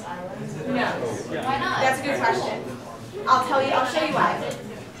from all those islands? No. Why not? That's a good question. I'll tell you. I'll show you why.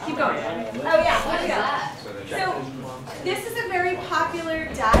 Keep going. Oh yeah. What is that? So this is a very popular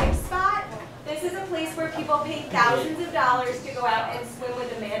dive spot. This is a place where people pay thousands of dollars to go out and swim with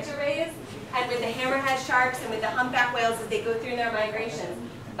the manta rays and with the hammerhead sharks and with the humpback whales as they go through their migrations.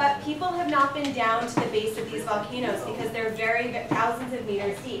 But people have not been down to the base of these volcanoes because they're thousands of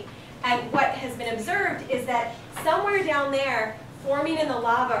meters deep. And what has been observed is that somewhere down there, forming in the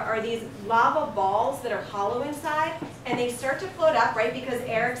lava, are these lava balls that are hollow inside, and they start to float up, right, because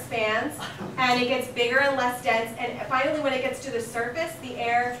air expands, and it gets bigger and less dense, and finally when it gets to the surface, the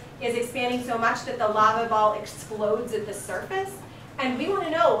air is expanding so much that the lava ball explodes at the surface. And we want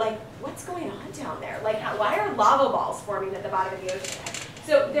to know, like, what's going on down there? Like, why are lava balls forming at the bottom of the ocean?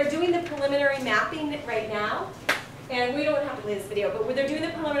 So they're doing the preliminary mapping right now, and we don't have to play this video, but they're doing the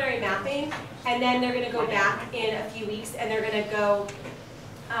preliminary mapping, and then they're going to go back in a few weeks, and they're going to go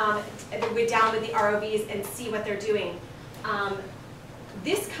down with the ROVs and see what they're doing.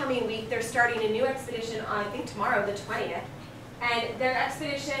 This coming week, they're starting a new expedition on, I think tomorrow, the 20th, and their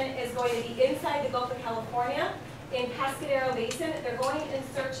expedition is going to be inside the Gulf of California, in Pescadero Basin. They're going in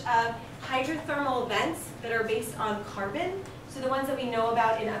search of hydrothermal vents that are based on carbon. So the ones that we know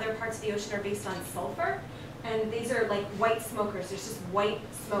about in other parts of the ocean are based on sulfur. And these are like white smokers. There's just white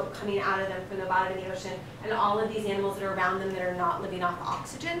smoke coming out of them from the bottom of the ocean. And all of these animals that are around them that are not living off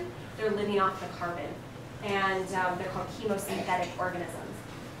oxygen, they're living off the carbon. And they're called chemosynthetic organisms.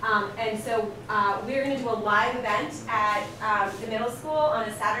 And so we're going to do a live event at the middle school on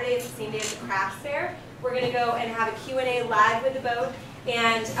a Saturday. It's the same day as the crafts fair. We're going to go and have a Q&A live with the boat.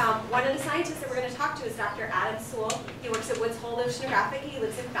 And one of the scientists that we're going to talk to is Dr. Adam Sewell. He works at Woods Hole Oceanographic. He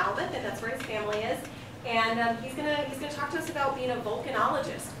lives in Falmouth, and that's where his family is. And he's going to talk to us about being a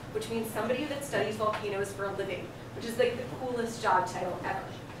volcanologist, which means somebody that studies volcanoes for a living, which is like the coolest job title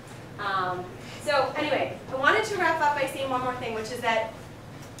ever. So anyway, I wanted to wrap up by saying one more thing, which is that,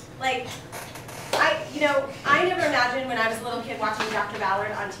 like, I never imagined when I was a little kid watching Dr.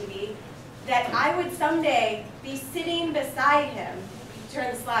 Ballard on TV that I would someday be sitting beside him,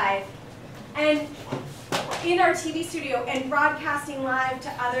 turn the slide, and in our TV studio and broadcasting live to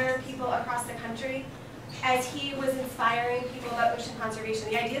other people across the country as he was inspiring people about ocean conservation.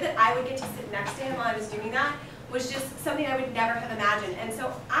 The idea that I would get to sit next to him while I was doing that was just something I would never have imagined. And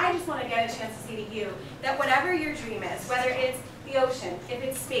so I just want to get a chance to say to you that whatever your dream is, whether it's the ocean, if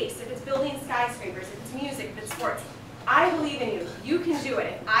it's space, if it's building skyscrapers, if it's music, if it's sports, I believe in you. You can do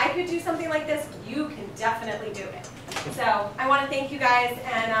it. If I could do something like this, you can definitely do it. So I want to thank you guys,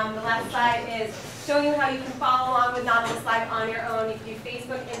 and the last slide is showing you how you can follow along with Nautilus Live on your own. You can do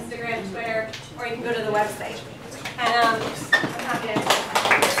Facebook, Instagram, Twitter, or you can go to the website. And I'm happy to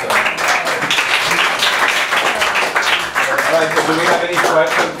answer. All right, so do we have any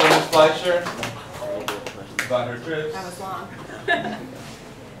questions for Ms. Fleischer about her trips? That was long.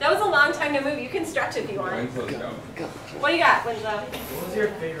 That was a long time to move. You can stretch if you want. Winslow's going. What do you got, Winslow? What was your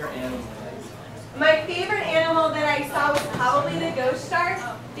favorite animal? My favorite animal that I saw was probably the ghost shark,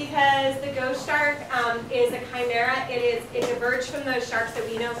 because the ghost shark is a chimera. It diverged from those sharks that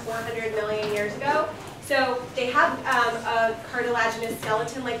we know 400 million years ago. So they have a cartilaginous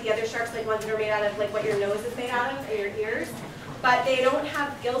skeleton like the other sharks, like ones that are made out of like what your nose is made out of, or your ears. But they don't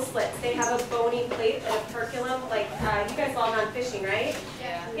have gill slits. They have a bony plate, a operculum, like you guys all gone fishing, right?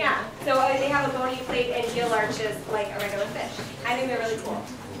 Yeah. Yeah. So they have a bony plate and gill arches like a regular fish. I think they're really cool.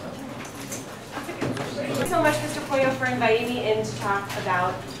 Thank you so much, Mr. Pollo, for inviting me in to talk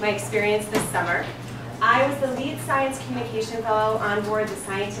about my experience this summer. I was the lead science communication fellow on board the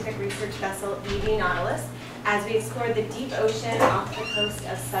scientific research vessel EV Nautilus as we explored the deep ocean off the coast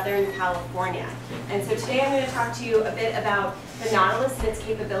of Southern California. And so today I'm going to talk to you a bit about the Nautilus and its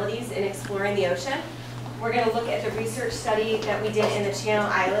capabilities in exploring the ocean. We're going to look at the research study that we did in the Channel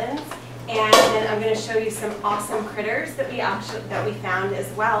Islands, and then I'm going to show you some awesome critters that we found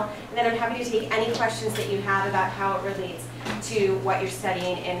as well. And then I'm happy to take any questions that you have about how it relates to what you're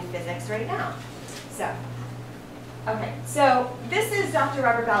studying in physics right now. So, okay, so this is Dr.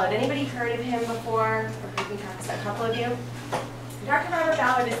 Robert Ballard. Anybody heard of him before? Or heard me talk to a couple of you? Dr. Robert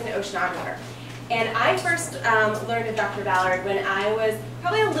Ballard is an oceanographer. And I first learned of Dr. Ballard when I was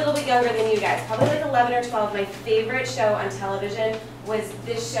probably a little bit younger than you guys, probably like 11 or 12. My favorite show on television was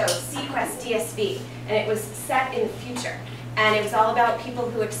this show, Sequest DSV, and it was set in the future. And it was all about people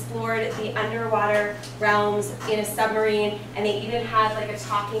who explored the underwater realms in a submarine, and they even had like a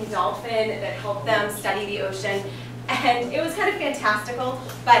talking dolphin that helped them study the ocean. And it was kind of fantastical,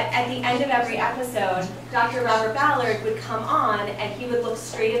 but at the end of every episode, Dr. Robert Ballard would come on and he would look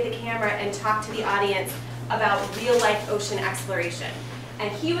straight at the camera and talk to the audience about real-life ocean exploration.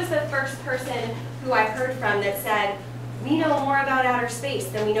 And he was the first person who I heard from that said, we know more about outer space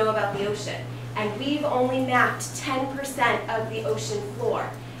than we know about the ocean. And we've only mapped 10% of the ocean floor.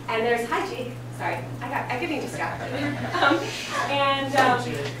 And there's, hi Jake, sorry, I could be distracted.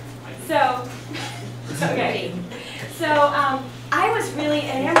 So I was really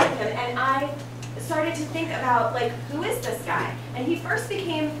enamored with him, and I started to think about, like, who is this guy? And he first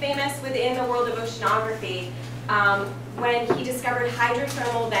became famous within the world of oceanography when he discovered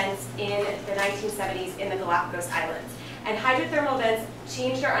hydrothermal vents in the 1970s in the Galapagos Islands. And hydrothermal vents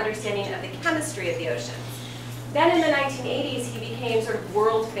changed our understanding of the chemistry of the oceans. Then in the 1980s, he became sort of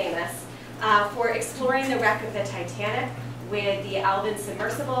world famous for exploring the wreck of the Titanic with the Alvin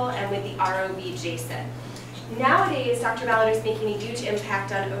submersible and with the ROV Jason. Nowadays, Dr. Ballard is making a huge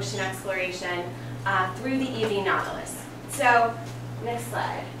impact on ocean exploration through the EV Nautilus. So, next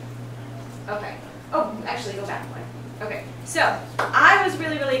slide. Okay. Oh, actually, go back one. Okay. So, I was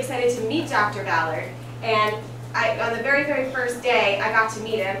really, really excited to meet Dr. Ballard, and on the very, very first day, I got to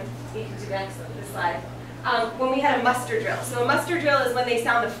meet him. You can do next this slide. When we had a muster drill. So a muster drill is when they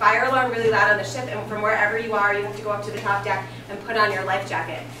sound the fire alarm really loud on the ship, and from wherever you are, you have to go up to the top deck and put on your life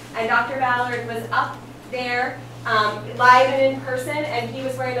jacket. And Dr. Ballard was up there live and in person, and he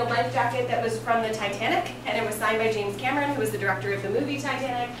was wearing a life jacket that was from the Titanic, and it was signed by James Cameron, who was the director of the movie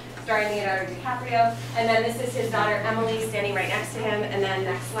Titanic, starring Leonardo DiCaprio. And then this is his daughter Emily standing right next to him. And then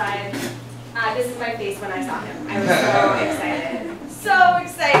next slide. This is my face when I saw him. I was so excited. So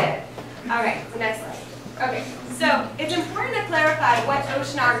excited. All right, the next slide. Okay, so it's important to clarify what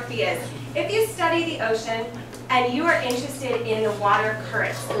oceanography is. If you study the ocean and you are interested in the water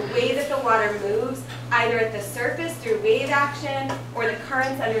currents, the way that the water moves, either at the surface through wave action or the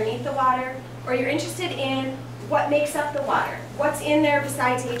currents underneath the water, or you're interested in what makes up the water, what's in there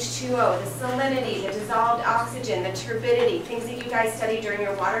besides H2O, the salinity, the dissolved oxygen, the turbidity, things that you guys study during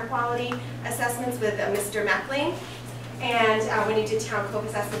your water quality assessments with Mr. McCully, and when you did town cove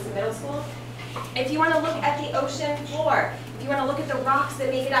assessments in middle school. If you want to look at the ocean floor, if you want to look at the rocks that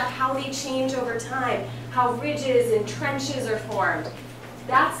make it up, how they change over time, how ridges and trenches are formed,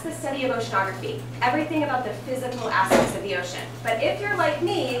 that's the study of oceanography. Everything about the physical aspects of the ocean. But if you're like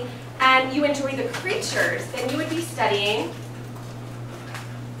me and you enjoy the creatures, then you would be studying,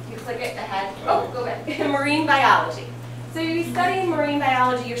 you click it ahead, oh, go back, marine biology. So you'd be studying marine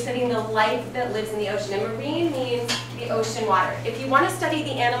biology, you're studying the life that lives in the ocean. And marine means the ocean water. If you want to study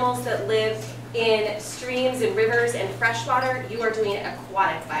the animals that live in streams and rivers and freshwater, you are doing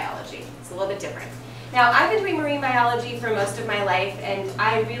aquatic biology. It's a little bit different. Now, I've been doing marine biology for most of my life, and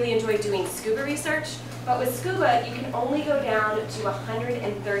I really enjoy doing scuba research. But with scuba, you can only go down to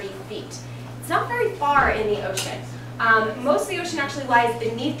 130 feet. It's not very far in the ocean. Most of the ocean actually lies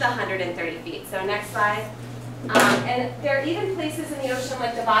beneath the 130 feet. So next slide. And there are even places in the ocean,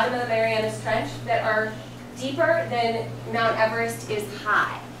 like the bottom of the Marianas Trench, that are deeper than Mount Everest is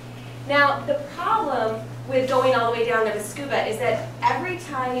high. Now, the problem with going all the way down there with scuba is that every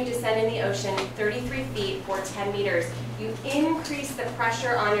time you descend in the ocean 33 feet or 10 meters, you increase the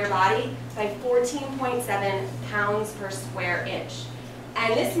pressure on your body by 14.7 pounds per square inch.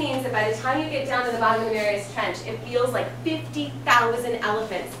 And this means that by the time you get down to the bottom of the Marianas Trench, it feels like 50,000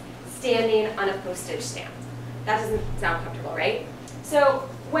 elephants standing on a postage stamp. That doesn't sound comfortable, right? So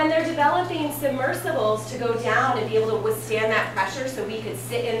when they're developing submersibles to go down and be able to withstand that pressure so we could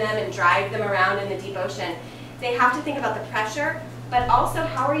sit in them and drive them around in the deep ocean, they have to think about the pressure, but also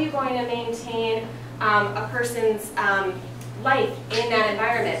how are you going to maintain a person's life in that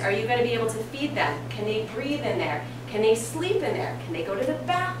environment? Are you going to be able to feed them? Can they breathe in there? Can they sleep in there? Can they go to the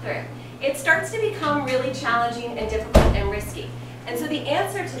bathroom? It starts to become really challenging and difficult and risky. And so the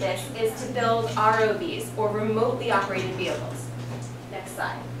answer to this is to build ROVs, or remotely operated vehicles. Next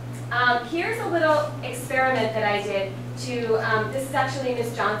slide. Here's a little experiment that I did this is actually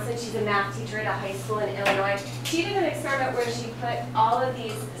Miss Johnson. She's a math teacher at a high school in Illinois. She did an experiment where she put all of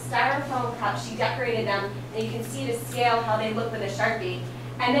these styrofoam cups, she decorated them, and you can see to scale how they look with a Sharpie.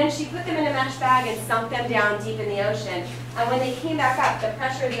 And then she put them in a mesh bag and sunk them down deep in the ocean. And when they came back up, the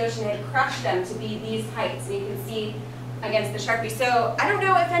pressure of the ocean had crushed them to be these heights. And you can see against the Sharpie. So I don't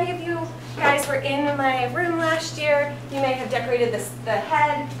know if any of you guys were in my room last year. You may have decorated the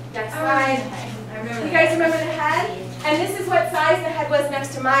head. Next slide. You guys remember the head? And this is what size the head was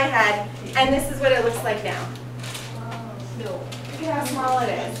next to my head. And this is what it looks like now. No. Look at how small it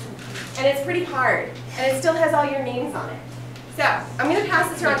is. And it's pretty hard. And it still has all your names on it. So I'm going to pass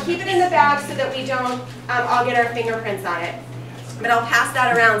this around. Keep it in the bag so that we don't all get our fingerprints on it. But I'll pass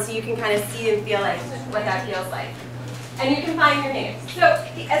that around so you can kind of see and feel like what that feels like. And you can find your names. So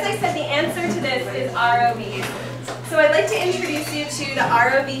as I said, the answer to this is ROVs. So I'd like to introduce you to the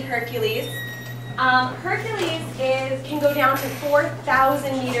ROV Hercules. Hercules can go down to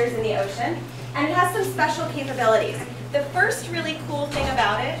 4,000 meters in the ocean, and it has some special capabilities. The first really cool thing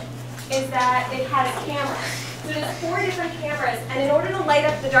about it is that it has cameras. So there's 4 different cameras, and in order to light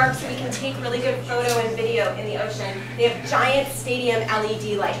up the dark so we can take really good photo and video in the ocean, they have giant stadium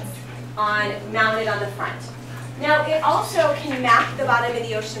LED lights mounted on the front. Now, it also can map the bottom of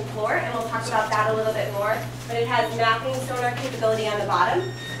the ocean floor, and we'll talk about that a little bit more, but it has mapping sonar capability on the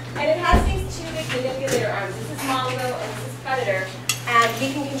bottom. And it has these 2 big manipulator arms. This is Mongo and this is Predator, and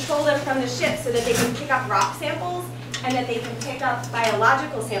we can control them from the ship so that they can pick up rock samples and that they can pick up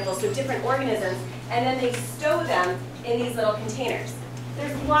biological samples, so different organisms, and then they stow them in these little containers.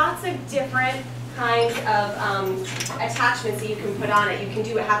 There's lots of different kinds of attachments that you can put on it. You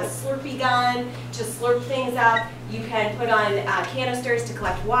can have a Slurpee gun to slurp things up. You can put on canisters to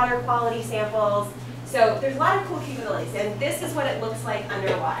collect water quality samples. So there's a lot of cool capabilities, and this is what it looks like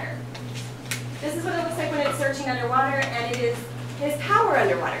underwater. This is what it looks like when it's searching underwater, and it has power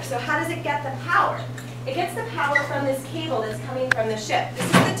underwater. So how does it get the power? It gets the power from this cable that's coming from the ship. This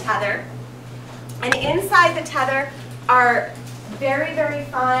is the tether, and inside the tether are very, very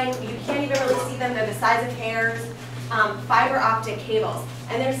fine, you can't even really see them, they're the size of hairs, fiber optic cables.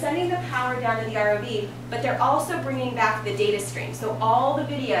 And they're sending the power down to the ROV, but they're also bringing back the data stream. So all the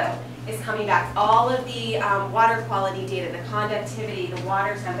video is coming back, all of the water quality data, the conductivity, the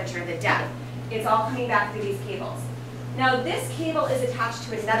water temperature, the depth. It's all coming back through these cables. Now this cable is attached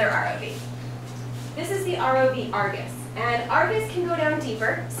to another ROV. This is the ROV Argus. And Argus can go down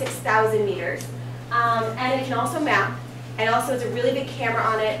deeper, 6,000 meters, and it can also map. And also it's a really big camera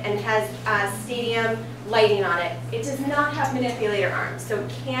on it and has stadium lighting on it. It does not have manipulator arms, so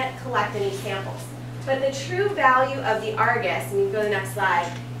it can't collect any samples. But the true value of the Argus, and you can go to the next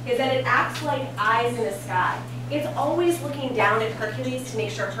slide, is that it acts like eyes in the sky. It's always looking down at Hercules to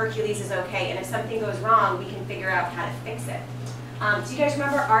make sure Hercules is okay, and if something goes wrong, we can figure out how to fix it. Do you guys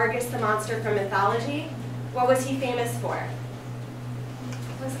remember Argus, the monster from mythology? What was he famous for?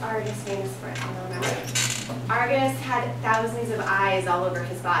 What was Argus famous for? I don't remember. Argus had thousands of eyes all over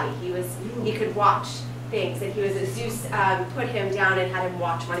his body. He could watch things, and Zeus put him down and had him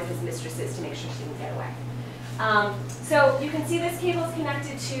watch one of his mistresses to make sure she didn't get away. So you can see this cable is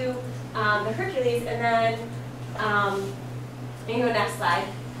connected to the Hercules, and then you can go next slide.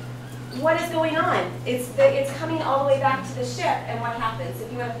 What is going on? It's coming all the way back to the ship, and what happens? If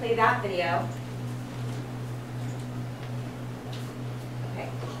you want to play that video. Okay,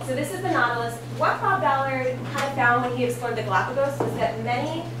 so this is the Nautilus. What Bob Ballard kind of found when he explored the Galapagos was that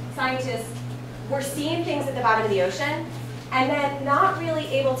many scientists were seeing things at the bottom of the ocean, and then not really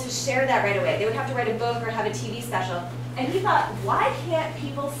able to share that right away. They would have to write a book or have a TV special. And he thought, why can't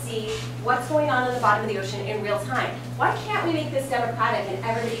people see what's going on the bottom of the ocean in real time? Why can't we make this democratic and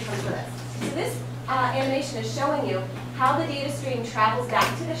everybody comes with us? So this animation is showing you how the data stream travels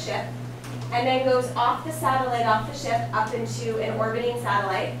back to the ship and then goes off the satellite, off the ship, up into an orbiting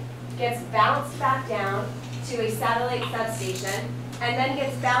satellite, gets bounced back down to a satellite substation, and then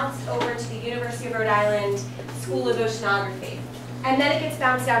gets bounced over to the University of Rhode Island School of Oceanography. And then it gets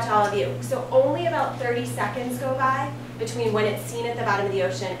bounced out to all of you. So only about 30 seconds go by between when it's seen at the bottom of the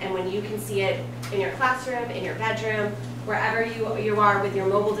ocean and when you can see it in your classroom, in your bedroom, wherever you are with your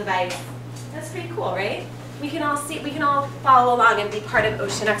mobile device. That's pretty cool, right? We can all follow along and be part of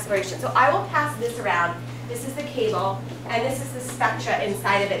ocean exploration. So I will pass this around. This is the cable, and this is the spectra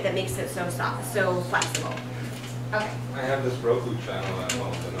inside of it that makes it so soft, so flexible. Okay. I have this Roku channel at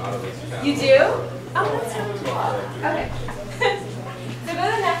home, the Nautilus channel. You do? Oh, that's so cool. Okay. So go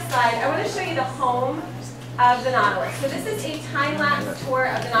to the next slide. I want to show you the home of the Nautilus. So this is a time-lapse tour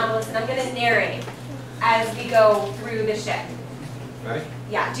of the Nautilus, and I'm going to narrate as we go through the ship. Ready?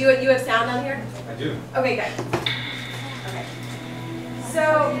 Yeah. Do you have sound on here? I do. Okay, good. Okay.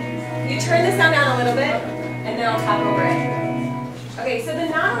 So you turn the sound down a little bit, and then I'll talk over it. Okay, so the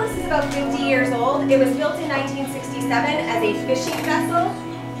Nautilus is about 50 years old. It was built in 1967 as a fishing vessel,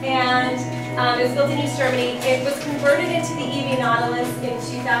 and it was built in East Germany. It was converted into the EV Nautilus in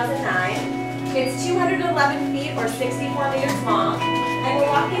 2009. It's 211 feet or 64 meters long, and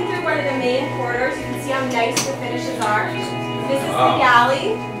we're walking through one of the main corridors. You can see how nice the finishes are. This is the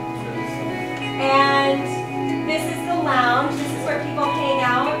galley, and this is the lounge. This is where people hang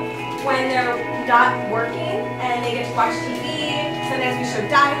out when they're not working and they get to watch TV. Sometimes we show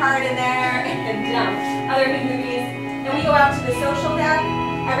Die Hard in there and other good movies. Then we go out to the social deck.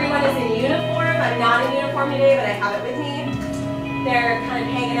 Everyone is in uniform. I'm not in uniform today, but I have it with me. They're kind of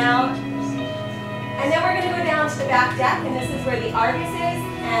hanging out. And then we're going to go down to the back deck, and this is where the Argus is,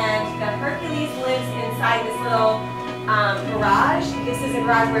 and the Hercules lives inside this little garage. This is a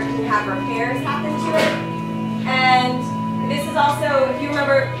garage where you can have repairs happen to it. And this is also, if you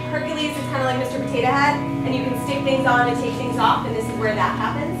remember, Hercules is kind of like Mr. Potato Head, and you can stick things on and take things off, and this is where that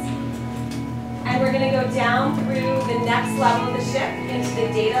happens. And we're going to go down through the next level of the ship into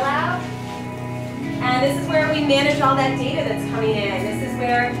the data lab. And this is where we manage all that data that's coming in. This is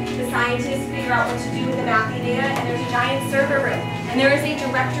where the scientists figure out what to do with the mapping data, and there's a giant server room. And there is a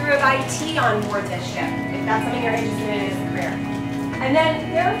director of IT on board this ship, if that's something you're interested in as a career. And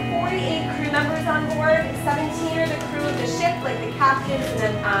then there are 48 crew members on board. 17 are the crew of the ship, like the captains and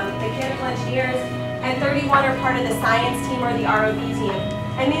the mechanical engineers, and 31 are part of the science team or the ROV team.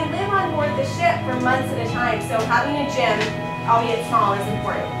 And they live on board the ship for months at a time, so having a gym, albeit small, is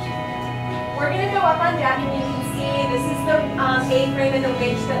important. We're going to go up on deck, and you can see this is the A-frame and the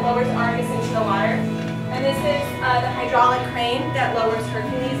winch that lowers Argus into the water. And this is the hydraulic crane that lowers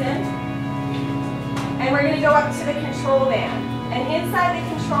Hercules in. And we're going to go up to the control van. And inside the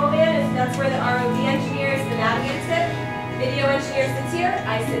control van, that's where the ROV engineers, the navigator sit. Video engineer sits here,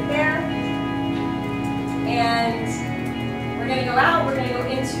 I sit there. And we're going to go out, we're going to go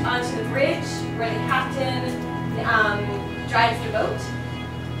onto the bridge where the captain drives the boat.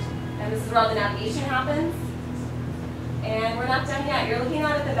 And this is where all the navigation happens. And we're not done yet. You're looking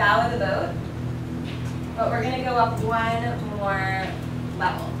out at the bow of the boat. But we're going to go up one more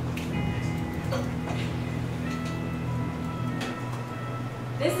level.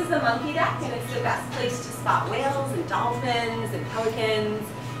 This is the monkey deck, and it's the best place to spot whales and dolphins and pelicans,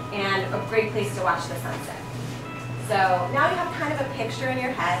 and a great place to watch the sunset. So now you have kind of a picture in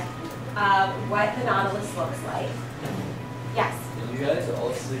your head of what the Nautilus looks like. Yes? Did you guys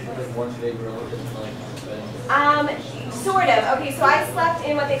all sleep in like one big room, just like Sort of. Okay, so I slept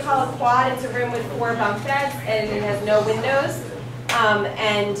in what they call a quad. It's a room with 4 bunk beds, and it has no windows.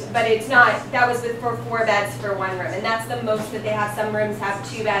 But it's not, that was for 4 beds for 1 room, and that's the most that they have. Some rooms have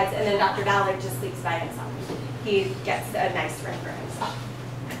 2 beds, and then Dr. Ballard just sleeps by himself. he gets a nice ring for himself.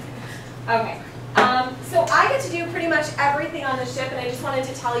 Okay. So I get to do pretty much everything on the ship, and I just wanted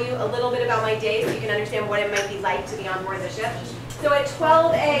to tell you a little bit about my day so you can understand what it might be like to be on board the ship. So at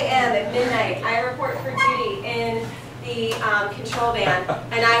 12 a.m. at midnight, I report for duty in the control van,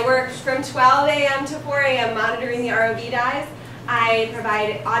 and I work from 12 a.m. to 4 a.m. monitoring the ROV dives. I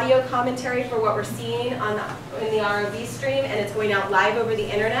provide audio commentary for what we're seeing in the ROV stream, and it's going out live over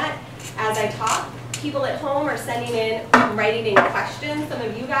the internet as I talk. People at home are sending in, writing in questions. Some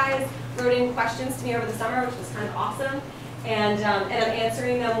of you guys wrote in questions to me over the summer, which was kind of awesome, and I'm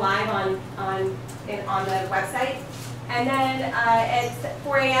answering them live on the website. And then at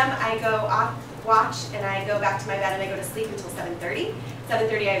 4 a.m. I go off watch and I go back to my bed and I go to sleep until 7:30.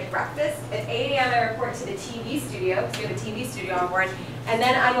 7:30 I have breakfast. At 8 a.m. I report to the TV studio, because we have a TV studio on board, and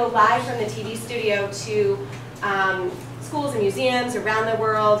then I go live from the TV studio to schools and museums around the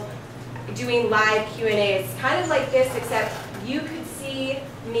world, doing live Q&As. It's kind of like this, except you could see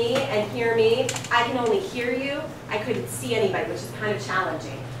me and hear me. I can only hear you. I couldn't see anybody, which is kind of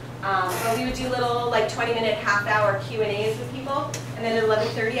challenging. But we would do little like 20-minute, half-hour Q&As with people, and then at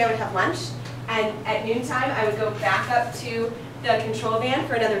 11:30 I would have lunch, and at noontime I would go back up to the control van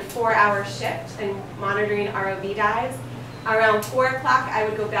for another 4-hour shift and monitoring ROV dives. Around 4 o'clock I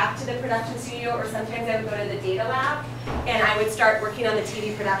would go back to the production studio, or sometimes I would go to the data lab, and I would start working on the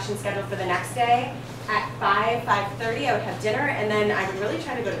TV production schedule for the next day. At 5:30 I would have dinner, and then I would really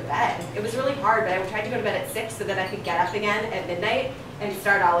try to go to bed. It was really hard, but I would try to go to bed at 6 so that I could get up again at midnight and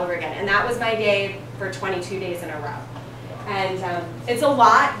start all over again. And that was my day for 22 days in a row. And it's a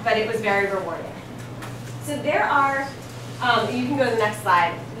lot, but it was very rewarding. So there are, you can go to the next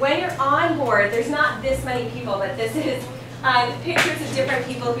slide. When you're on board, there's not this many people, but this is pictures of different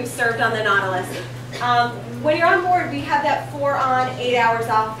people who've served on the Nautilus. When you're on board, we have that 4 on, 8 hours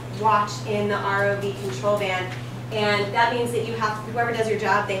off watch in the ROV control van. And that means that you have, whoever does your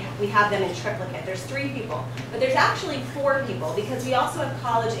job, we have them in triplicate. There's 3 people, but there's actually 4 people, because we also have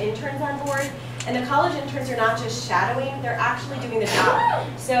college interns on board. And the college interns are not just shadowing, they're actually doing the job.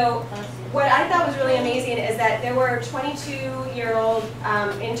 So what I thought was really amazing is that there were 22-year-old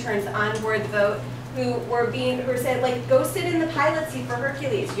interns on board the boat who were said, like, go sit in the pilot seat for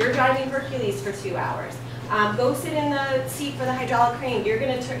Hercules. You're driving Hercules for 2 hours. Go sit in the seat for the hydraulic crane. You're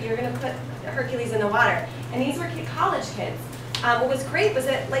gonna put Hercules in the water. And these were college kids. What was great was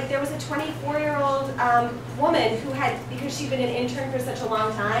that, like, there was a 24-year-old woman who had, because she'd been an intern for such a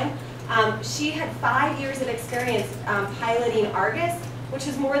long time, she had 5 years of experience piloting Argus, which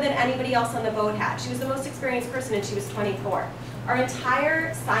is more than anybody else on the boat had. She was the most experienced person, and she was 24. Our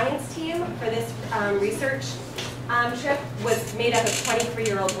entire science team for this research trip was made up of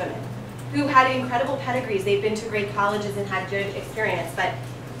 23-year-old women who had incredible pedigrees. They'd been to great colleges and had good experience. But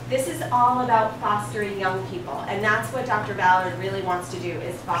this is all about fostering young people, and that's what Dr. Ballard really wants to do,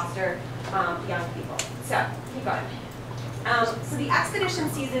 is foster young people. So, keep going. So the expedition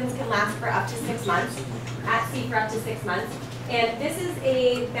seasons can last for up to 6 months, at sea for up to 6 months. And this is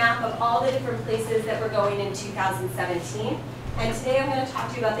a map of all the different places that we're going in 2017. And today I'm going to talk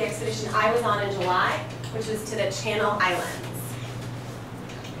to you about the expedition I was on in July, which was to the Channel Islands.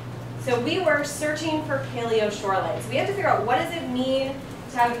 So we were searching for paleo shorelines. We had to figure out, what does it mean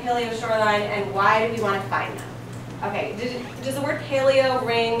to have a paleo shoreline, and why do we want to find them? Okay, does the word paleo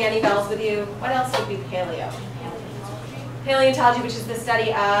ring any bells with you? What else would be paleo? Paleontology, which is the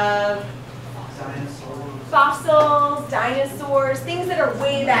study of fossils, dinosaurs, things that are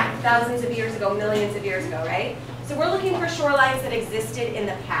way back, thousands of years ago, millions of years ago, right? So we're looking for shorelines that existed in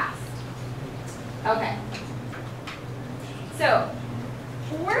the past. Okay. So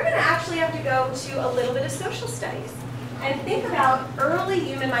we're going to actually have to go to a little bit of social studies and think about early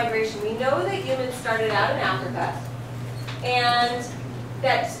human migration. We know that humans started out in Africa, and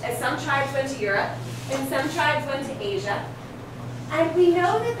that some tribes went to Europe, and some tribes went to Asia. And we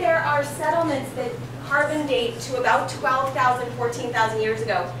know that there are settlements that carbon date to about 12,000, 14,000 years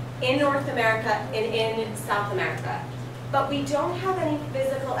ago in North America and in South America. But we don't have any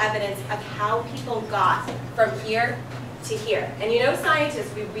physical evidence of how people got from here to here. And you know,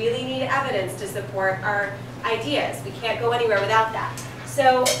 scientists, we really need evidence to support our ideas. We can't go anywhere without that.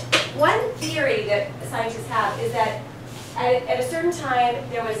 So one theory that scientists have is that at a certain time,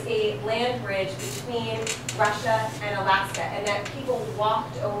 there was a land bridge between Russia and Alaska, and that people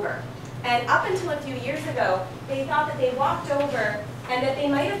walked over. And up until a few years ago, they thought that they walked over, and that they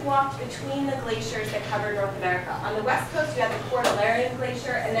might have walked between the glaciers that covered North America. On the west coast, you had the Cordilleran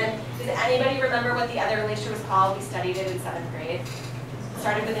Glacier, and then, does anybody remember what the other glacier was called? We studied it in 7th grade. It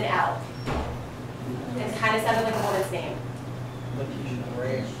started with an L. It kind of sounded like a woman's name.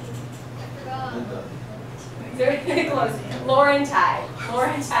 Very close. Laurentide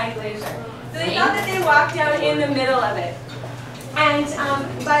Glacier. So they thought that they walked down in the middle of it. And,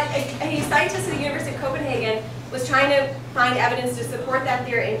 but a scientist at the University of Copenhagen was trying to find evidence to support that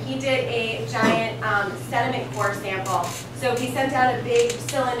theory, and he did a giant sediment core sample. So he sent out a big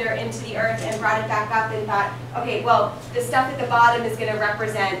cylinder into the earth and brought it back up and thought, okay, well, the stuff at the bottom is going to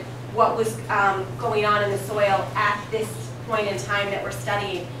represent what was going on in the soil at this point in time that we're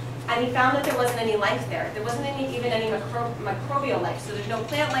studying. And he found that there wasn't any life there. There wasn't even any microbial life. So there's no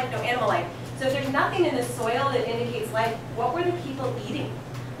plant life, no animal life. So if there's nothing in the soil that indicates life, what were the people eating?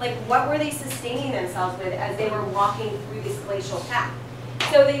 Like, what were they sustaining themselves with as they were walking through this glacial path?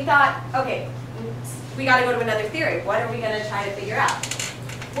 So they thought, okay, we got to go to another theory. What are we going to try to figure out?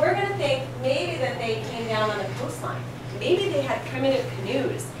 We're going to think maybe that they came down on the coastline. Maybe they had primitive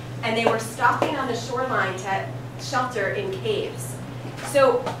canoes, and they were stopping on the shoreline to shelter in caves.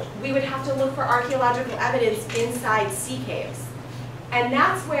 So we would have to look for archaeological evidence inside sea caves. And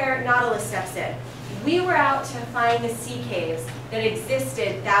that's where Nautilus steps in. We were out to find the sea caves that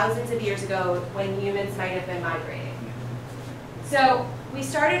existed thousands of years ago when humans might have been migrating. So we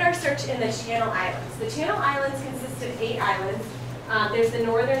started our search in the Channel Islands. The Channel Islands consist of 8 islands. There's the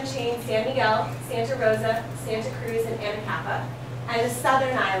northern chain, San Miguel, Santa Rosa, Santa Cruz, and Anacapa. And the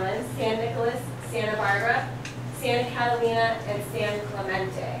southern islands, San Nicolas, Santa Barbara, Santa Catalina, and San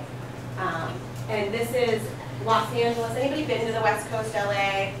Clemente. And this is Los Angeles. Anybody been to the West Coast,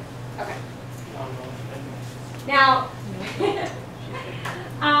 LA? Okay. Now,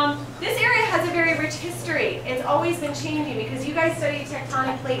 this area has a very rich history. It's always been changing because you guys studied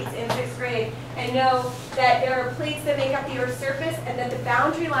tectonic plates in 6th grade and know that there are plates that make up the Earth's surface and that the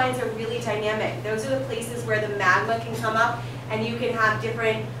boundary lines are really dynamic. Those are the places where the magma can come up and you can have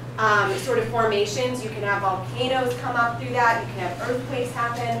different sort of formations. You can have volcanoes come up through that. You can have earthquakes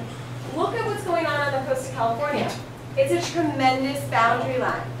happen. Look at what's going on the coast of California. It's a tremendous boundary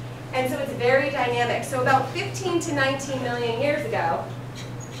line. And so it's very dynamic. So about 15 to 19 million years ago,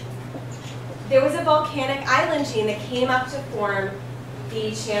 there was a volcanic island chain that came up to form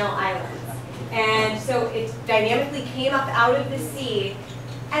the Channel Islands. And so it dynamically came up out of the sea.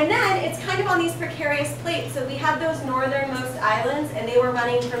 And then it's kind of on these precarious plates. So we have those northernmost islands, and they were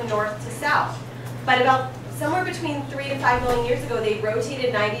running from north to south. But about somewhere between 3 to 5 million years ago, they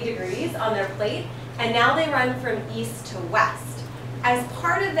rotated 90 degrees on their plate, and now they run from east to west. As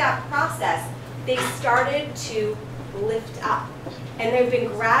part of that process, they started to lift up. And they've been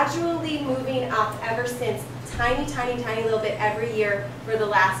gradually moving up ever since, tiny, tiny, tiny little bit every year for the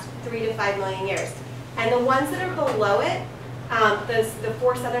last 3 to 5 million years. And the ones that are below it, the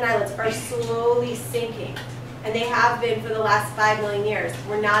 4 southern islands, are slowly sinking. And they have been for the last 5 million years.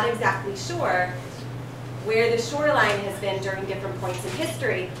 We're not exactly sure where the shoreline has been during different points in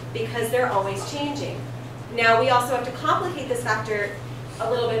history because they're always changing. Now, we also have to complicate this factor a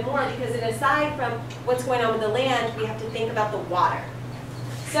little bit more because aside from what's going on with the land, we have to think about the water.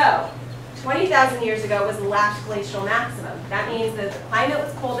 So, 20,000 years ago was the last glacial maximum. That means that the climate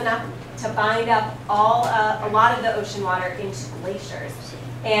was cold enough to bind up a lot of the ocean water into glaciers.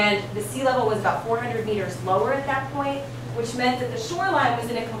 And the sea level was about 400 meters lower at that point, which meant that the shoreline was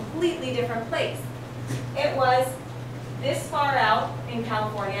in a completely different place. It was this far out in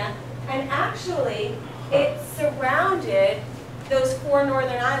California, and actually it surrounded those 4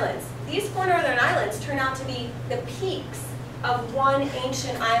 northern islands. These 4 northern islands turn out to be the peaks of one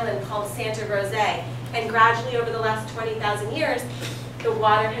ancient island called Santa Rosa. And gradually over the last 20,000 years, the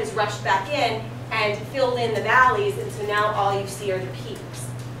water has rushed back in and filled in the valleys, and so now all you see are the peaks.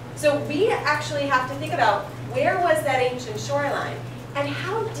 So we actually have to think about where was that ancient shoreline, and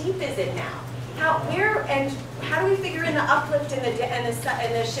how deep is it now? Where and how do we figure in the uplift and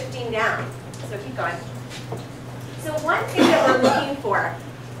the shifting down? So keep going. So one thing that we're looking for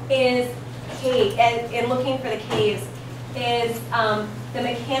is and looking for the caves is the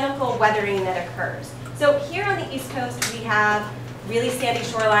mechanical weathering that occurs. So here on the East Coast we have really sandy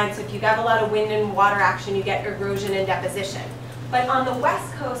shorelines, so if you have a lot of wind and water action you get erosion and deposition. But on the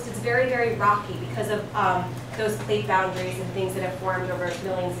West Coast it's very, very rocky because of those plate boundaries and things that have formed over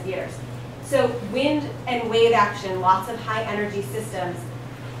millions of years. So wind and wave action, lots of high energy systems,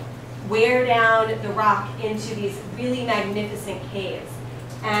 wear down the rock into these really magnificent caves.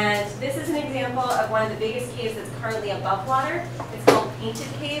 And this is an example of one of the biggest caves that's currently above water. It's called Painted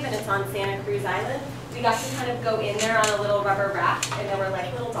Cave, and it's on Santa Cruz Island. We got to kind of go in there on a little rubber raft, and there were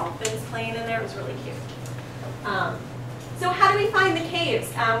like little dolphins playing in there. It was really cute. So how do we find the caves?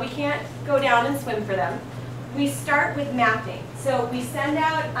 We can't go down and swim for them. We start with mapping. So we send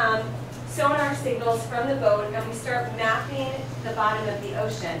out sonar signals from the boat, and we start mapping the bottom of the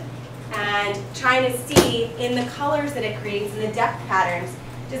ocean. and trying to see in the colors that it creates and the depth patterns,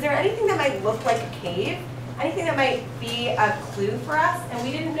 is there anything that might look like a cave? Anything that might be a clue for us? And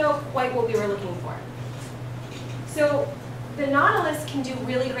we didn't know quite what we were looking for. So the Nautilus can do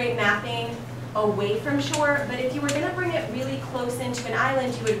really great mapping away from shore, but if you were going to bring it really close into an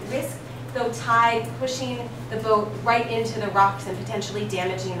island, you would risk the tide pushing the boat right into the rocks and potentially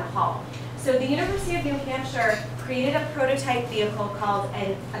damaging the hull. So the University of New Hampshire created a prototype vehicle called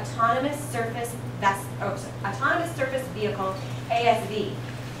an Autonomous Surface Vehicle, ASV.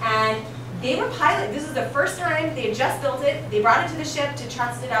 And they were piloting, this is the first time, they had just built it, they brought it to the ship to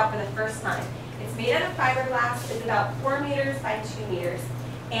test it out for the first time. It's made out of fiberglass, it's about 4 meters by 2 meters.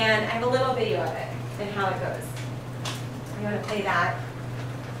 And I have a little video of it and how it goes. I'm going to play that.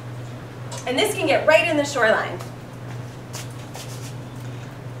 And this can get right in the shoreline.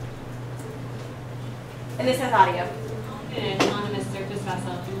 And this has audio. An autonomous surface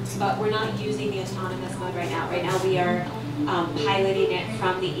vessel, but we're not using the autonomous mode right now. Right now we are piloting it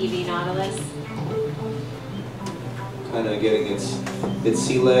from the EV Nautilus. Kind of getting its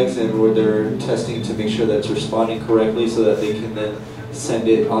sea legs, and where they're testing to make sure that it's responding correctly so that they can then send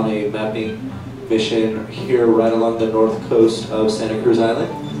it on a mapping mission here right along the north coast of Santa Cruz Island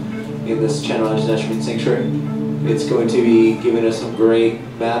in this Channel Islands Natural Marine Sanctuary. It's going to be giving us some great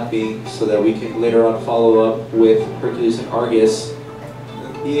mapping so that we can later on follow up with Hercules and Argus.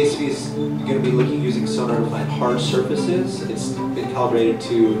 The ASV is going to be looking using sonar to find hard surfaces. It's been calibrated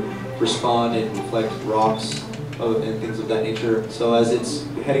to respond and reflect rocks and things of that nature. So as it's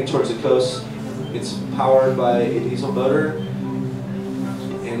heading towards the coast, it's powered by a diesel motor,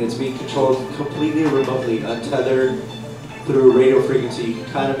 and it's being controlled completely remotely, untethered through radio frequency. You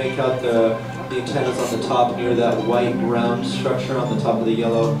can kind of make out the antennas on the top near that white round structure on the top of the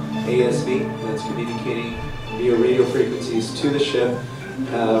yellow ASV that's communicating via radio frequencies to the ship,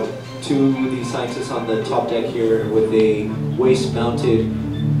 to the scientists on the top deck here with a waist-mounted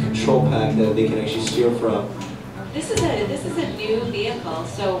control pack that they can actually steer from. This is a new vehicle,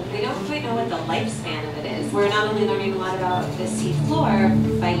 so we don't quite know what the lifespan of it is. We're not only learning a lot about the sea floor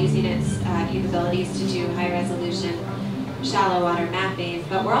by using its capabilities to do high-resolution shallow water mapping,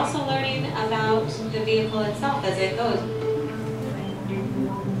 but we're also learning about the vehicle itself as it goes.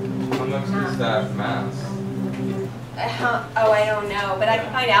 How much is that mass? Oh, I don't know, but I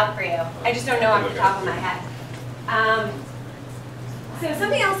can find out for you. I just don't know off the top of my head. So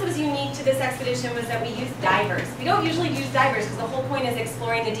something else that was unique to this expedition was that we used divers. We don't usually use divers because the whole point is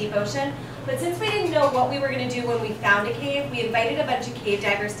exploring the deep ocean. But since we didn't know what we were going to do when we found a cave, we invited a bunch of cave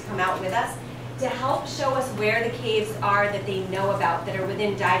divers to come out with us to help show us where the caves are that they know about, that are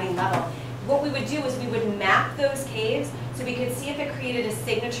within diving level. What we would do is we would map those caves so we could see if it created a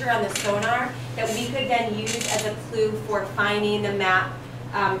signature on the sonar that we could then use as a clue for finding the map,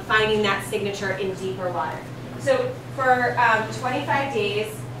 finding that signature in deeper water. So for 25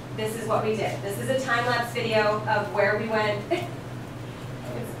 days, this is what we did. This is a time-lapse video of where we went.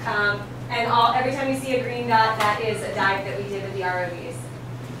 And every time you see a green dot, that is a dive that we did with the ROVs.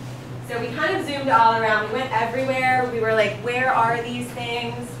 So we kind of zoomed all around. We went everywhere. We were like, where are these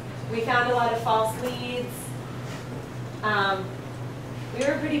things? We found a lot of false leads. We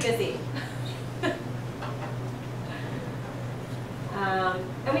were pretty busy.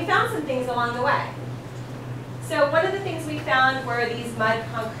 And we found some things along the way. So one of the things we found were these mud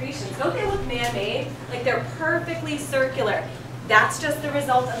concretions. Don't they look man-made? Like they're perfectly circular. That's just the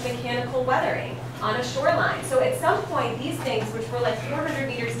result of mechanical weathering on a shoreline. So at some point, these things, which were like 400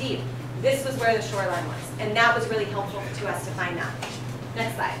 meters deep, this was where the shoreline was. And that was really helpful to us to find that.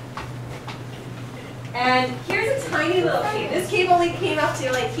 Next slide. And here's a tiny little cave. This cave only came up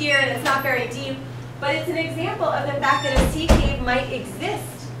to like here, and it's not very deep. But it's an example of the fact that a sea cave might exist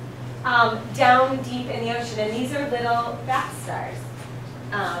down deep in the ocean. And these are little bat stars.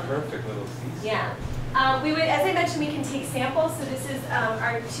 Perfect little seas. Yeah. We would, as I mentioned, we can take samples. So this is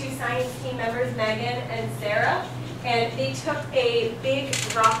our 2 science team members, Megan and Sarah. And they took a big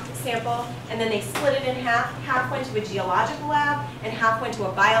rock sample and then they split it in half. Half went to a geological lab and half went to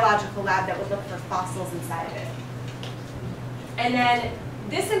a biological lab that would look for fossils inside of it. And then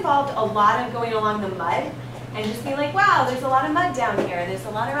this involved a lot of going along the mud and just being like, wow, there's a lot of mud down here. There's a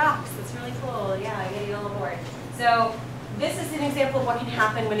lot of rocks. It's really cool. Yeah, I get you all aboard. So this is an example of what can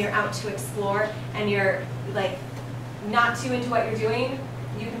happen when you're out to explore and you're like not too into what you're doing.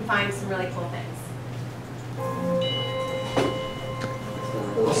 You can find some really cool things.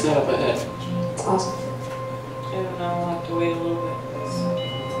 What's that up ahead? It's awesome. I don't know, I'll have to wait a little bit.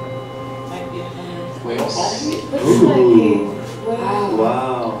 Might be a hand. Whales. Look Ooh. at that cave. Wow.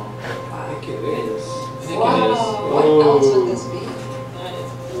 Wow. I think it is. Wow. What else would this be?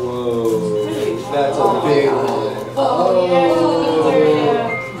 Whoa.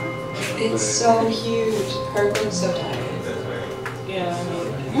 so huge. Kirkland's so tiny. Yeah, I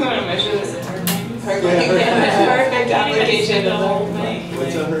mean, you want to measure this in hurricane? Perfect application of the whole thing.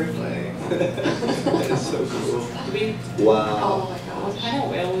 What's a hurricane? That is so cool. Do we, Wow. Oh my what gosh. kind of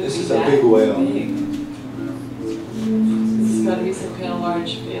whale would This be is a that big whale. big? This has got to be some kind of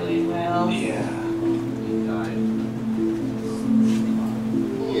large baleen whale. Yeah.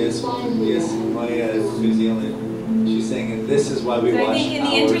 Yes, yes, Maya is New Zealand. She's saying, and this is why we So watch I think in the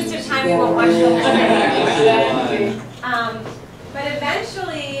ours. interest of time, we won't watch the whole thing. Exactly. But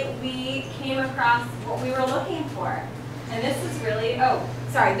eventually, we came across what we were looking for. And this is really, oh,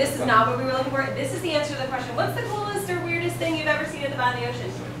 sorry, this is not what we were looking for. This is the answer to the question, what's the coolest or weirdest thing you've ever seen at the bottom of the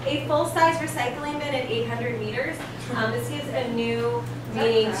ocean? A full-size recycling bin at 800 meters. This gives a new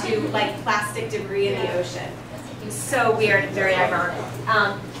meaning to like plastic debris in the ocean. So weird, very ironic.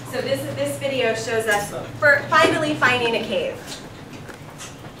 So this video shows us for finally finding a cave.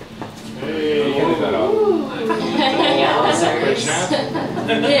 You can leave that off.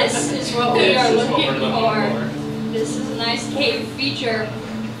 This is what we are looking for. This is a nice cave feature.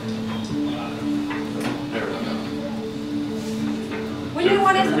 Wouldn't you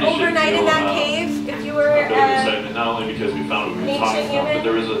want to Everybody should overnight in feel, that cave if you were a bit of excitement, not only because we found what we were talking ancient about, but human?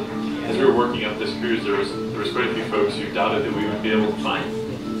 there was as we were working up this cruise, there was quite a few folks who doubted that we would be able to find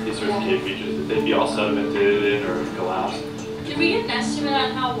these sorts of cave features, that they'd be all sedimented in or collapsed. Did we get an estimate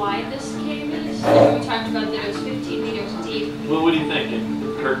on how wide this cave is? I know we talked about that it was 15 meters deep. Well, what do you think? In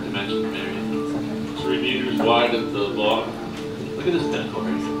Kirk dimensions, maybe 3 meters wide at the bottom. Look at this pinnacle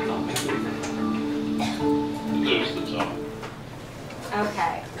right here. There's the top.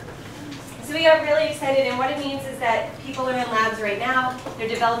 Okay. So we got really excited, and what it means is that people are in labs right now. They're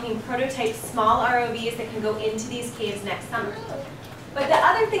developing prototype small ROVs that can go into these caves next summer. But the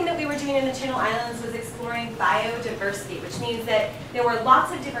other thing that we were doing in the Channel Islands was exploring biodiversity, which means that there were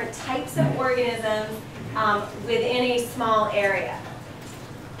lots of different types of organisms within a small area.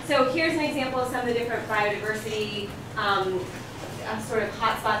 So here's an example of some of the different biodiversity sort of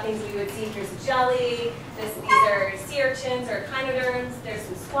hotspot things we would see. Here's a jelly. These are sea urchins or echinoderms. There's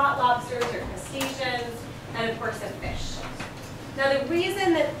some squat lobsters or crustaceans, and of course a fish. Now the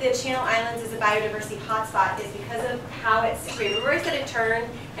reason that the Channel Islands is a biodiversity hotspot is because of how it's situated. Remember I said it turned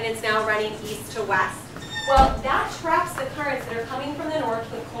and it's now running east to west? Well, that traps the currents that are coming from the north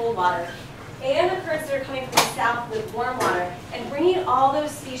with cold water and the currents that are coming from the south with warm water, and bringing all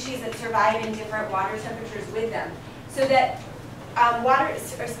those species that survive in different water temperatures with them, so that water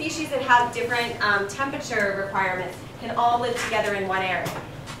or species that have different temperature requirements can all live together in one area.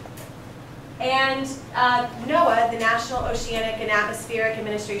 And NOAA, the National Oceanic and Atmospheric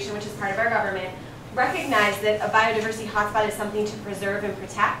Administration, which is part of our government, recognized that a biodiversity hotspot is something to preserve and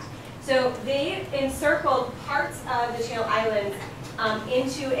protect. So they encircled parts of the Channel Islands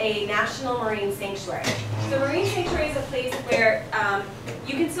into a national marine sanctuary. So marine sanctuary is a place where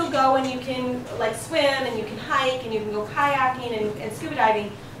you can still go and you can like swim and you can hike and you can go kayaking and scuba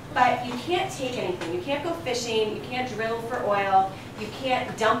diving, but you can't take anything. You can't go fishing, you can't drill for oil, you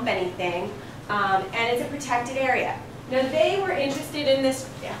can't dump anything, and it's a protected area. Now they were interested in this,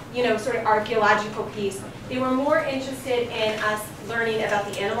 sort of archaeological piece. They were more interested in us learning about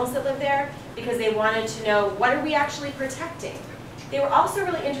the animals that live there because they wanted to know, what are we actually protecting? They were also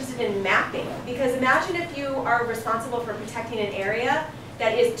really interested in mapping, because imagine if you are responsible for protecting an area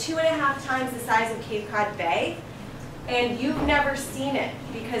that is 2.5 times the size of Cape Cod Bay, and you've never seen it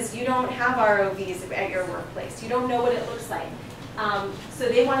because you don't have ROVs at your workplace. You don't know what it looks like. So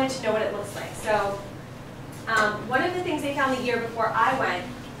they wanted to know what it looks like. So one of the things they found the year before I went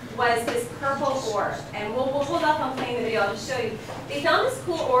was this purple orb. And we'll hold up on playing the video, I'll just show you. They found this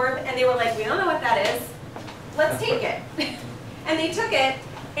cool orb and they were like, we don't know what that is. Let's take it. And they took it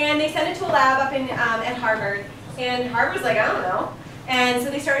and they sent it to a lab up in at Harvard. And Harvard's like, I don't know. And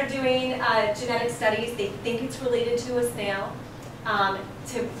so they started doing genetic studies. They think it's related to a snail.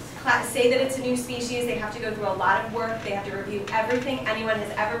 To say that it's a new species, they have to go through a lot of work. They have to review everything anyone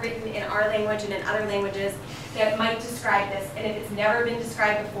has ever written in our language and in other languages that might describe this. And if it's never been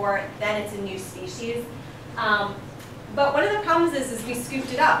described before, then it's a new species. But one of the problems is we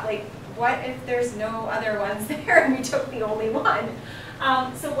scooped it up. Like, what if there's no other ones there and we took the only one?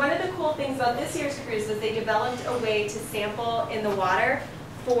 So one of the cool things about this year's cruise was they developed a way to sample in the water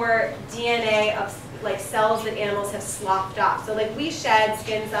for DNA of like cells that animals have sloughed off. So like we shed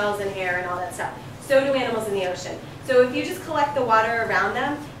skin cells and hair and all that stuff. So do animals in the ocean. So if you just collect the water around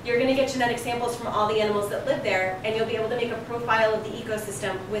them, you're going to get genetic samples from all the animals that live there, and you'll be able to make a profile of the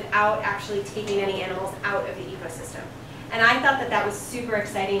ecosystem without actually taking any animals out of the ecosystem. And I thought that that was super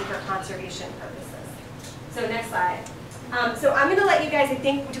exciting for conservation purposes. So next slide. So I'm going to let you guys, I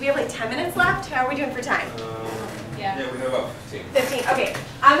think, do we have like 10 minutes left? How are we doing for time? Yeah, we have about 15. 15, okay.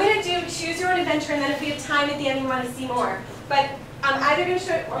 I'm going to do choose your own adventure, and then if we have time at the end, you want to see more. But I'm either going to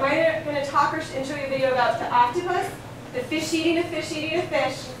show, or am I going to talk and show you a video about the octopus, the fish eating a fish eating a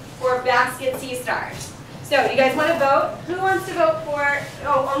fish, or basket sea stars. So you guys want to vote? Who wants to vote for,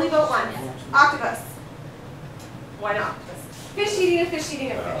 oh, only vote once. Octopus. Why not octopus? Fish eating a fish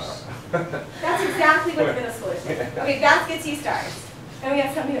eating a fish. That's exactly what the middle schoolers did. Okay, basket sea stars. And we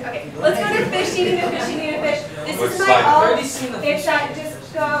have something, okay, let's go to fish eating a fish eating a fish. This is my alt. It's that,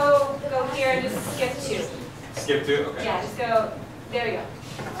 just go here and just skip 2. Skip 2? Okay. Yeah, just go, there we go.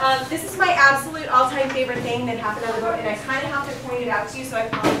 This is my absolute all-time favorite thing that happened on the boat, and I kind of have to point it out to you, so I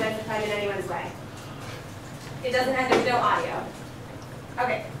apologize if I'm in anyone's way. It doesn't have, there's no audio.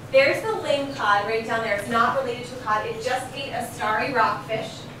 Okay, there's the ling cod right down there. It's not related to a cod. It just ate a starry rockfish.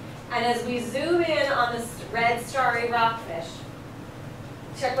 And as we zoom in on this red starry rockfish,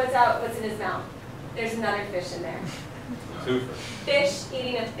 check what's in his mouth. There's another fish in there. Super. Fish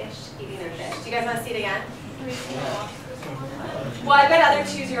eating a fish eating a fish. Do you guys want to see it again? Well, I bet other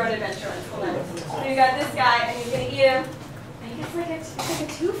choose your own adventure ones. Hold on. So you got this guy, and he's going to eat him. I think it's like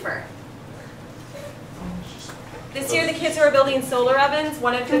a twofer. This year the kids who are building solar ovens,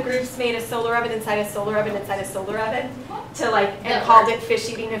 one of the groups made a solar oven inside a solar oven inside a solar oven to and called it fish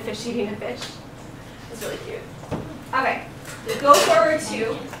eating a fish eating a fish. It's really cute. Okay, go forward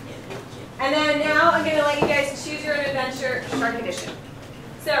 2. And then now I'm going to let you guys choose your own adventure shark edition.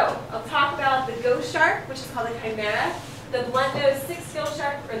 So I'll talk about the ghost shark, which is called the chimera, the blunt-nosed 6-gill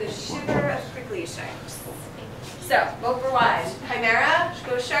shark, or the shiver of prickly sharks. So vote for one. Chimera,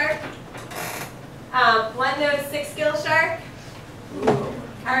 ghost shark, blunt-nosed 6-gill shark,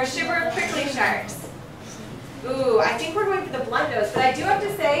 or shiver of prickly sharks. Ooh, I think we're going for the blunt-nosed, but I do have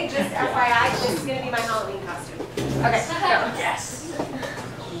to say, just FYI, this is going to be my Halloween costume. Okay, go. Yes.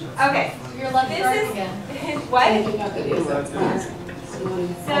 Okay. You're lucky again. What?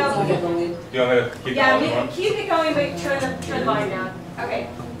 So, Do you want me to keep yeah, keep it going, but turn the volume down. Okay.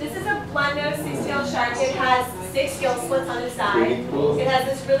 This is a blunt-nosed 6-gill shark. It has 6 gill slits on the side. It has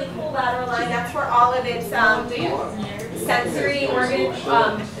this really cool lateral line. That's where all of its sensory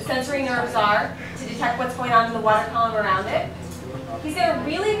nerves are to detect what's going on in the water column around it. He's got a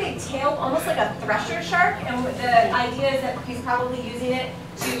really big tail, almost like a thresher shark, and the idea is that he's probably using it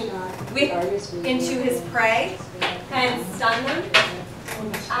to whip into his prey and stun them.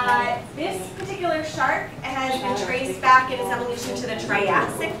 This particular shark has been traced back in its evolution to the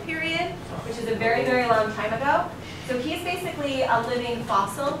Triassic period, which is a very, very long time ago. So he's basically a living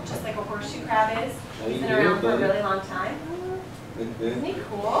fossil, just like a horseshoe crab is. He's been around for a really long time. Isn't he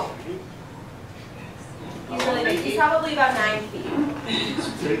cool? He's really big. He's probably about 9 feet. It's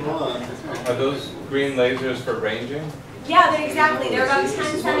pretty long. Are those green lasers for ranging? Yeah, exactly. They're about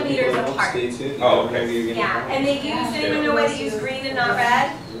 10 centimeters apart. Stay tuned. Oh, okay. Yeah, and they use, anyone know why they use green and not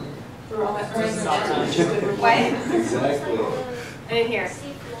red? What? Exactly. I didn't hear.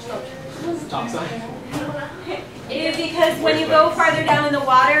 It is because when you go farther down in the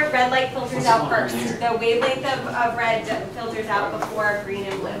water, red light filters out first. The wavelength of red filters out before green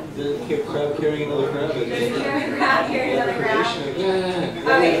and blue. The crab carrying another crab. There's a crab carrying another crab.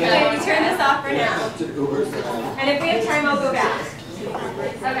 Okay, can we turn this off for now? And if we have time, I'll go back.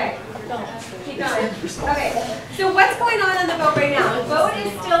 Okay. Keep going. Okay, so what's going on the boat right now? The boat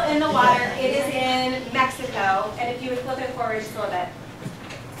is still in the water. It is in Mexico. And if you would flip it forward just a little bit.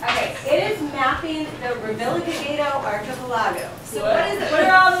 Okay, it is mapping the Revillagigedo archipelago. So what is it? What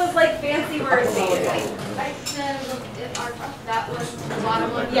are all those like fancy words basically? That was the bottom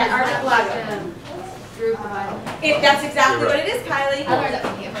one. Yeah, archipelago. Group of islands. That's exactly what it is, Kylie. I learned that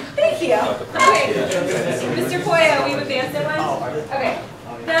from you. Thank you. Okay, Mr. Pollo, we've advanced it one. Okay.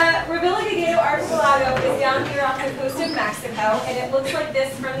 The Revillagigedo archipelago is down here off the coast of Mexico, and it looks like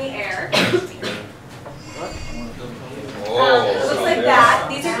this from the air. It looks like that.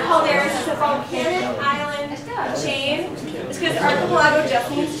 These are calderas. It's a volcanic island chain. It's because archipelago just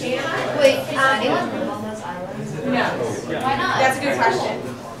means chain of islands. Wait, is anyone from all those islands? No. Why not? That's a good question.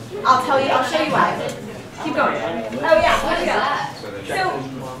 I'll tell you. I'll show you why. Keep going. Oh yeah. What is that? So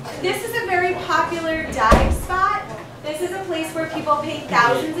this is a very popular dive spot. This is a place where people pay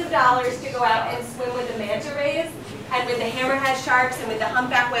thousands of dollars to go out and swim with the manta rays and with the hammerhead sharks and with the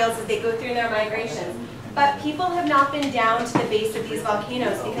humpback whales as they go through their migrations. But people have not been down to the base of these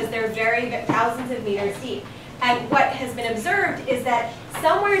volcanoes because they're thousands of meters deep. And what has been observed is that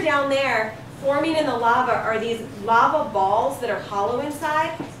somewhere down there, forming in the lava are these lava balls that are hollow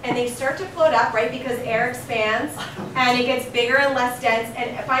inside, and they start to float up, right, because air expands, and it gets bigger and less dense,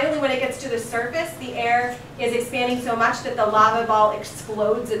 and finally when it gets to the surface, the air is expanding so much that the lava ball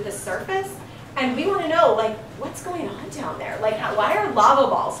explodes at the surface. And we want to know, like, what's going on down there? Like, why are lava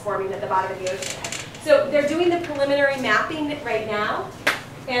balls forming at the bottom of the ocean? So they're doing the preliminary mapping right now,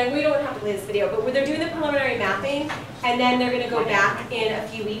 and we don't have to play this video, but they're doing the preliminary mapping, and then they're going to go back in a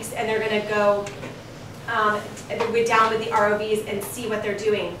few weeks, and they're going to go down with the ROVs and see what they're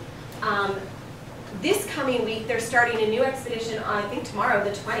doing. This coming week, they're starting a new expedition on, I think tomorrow,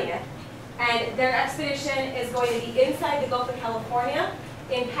 the 20th, and their expedition is going to be inside the Gulf of California,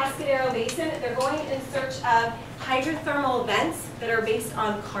 in Pescadero Basin. They're going in search of hydrothermal vents that are based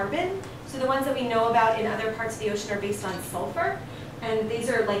on carbon. So the ones that we know about in other parts of the ocean are based on sulfur. And these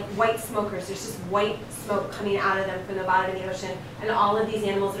are like white smokers. There's just white smoke coming out of them from the bottom of the ocean. And all of these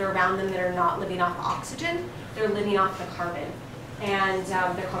animals that are around them that are not living off oxygen, they're living off the carbon. And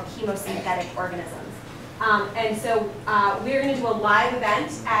they're called chemosynthetic organisms. And so we're going to do a live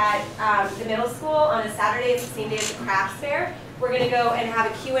event at the middle school on a Saturday. It's the same day as the crafts fair. We're going to go and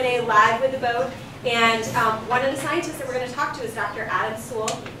have a Q&A live with the boat. And one of the scientists that we're going to talk to is Dr. Adam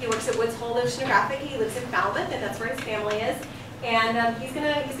Sewell. He works at Woods Hole Oceanographic. He lives in Falmouth, and that's where his family is. And he's going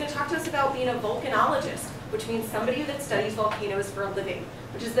to talk to us about being a volcanologist, which means somebody that studies volcanoes for a living,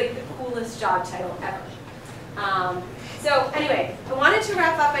 which is like the coolest job title ever. So anyway, I wanted to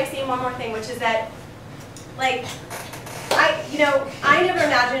wrap up by saying one more thing, which is that, like, I never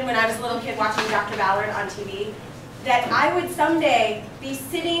imagined when I was a little kid watching Dr. Ballard on TV that I would someday be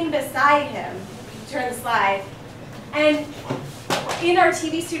sitting beside him, turn the slide, and in our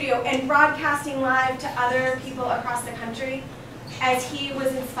TV studio and broadcasting live to other people across the country as he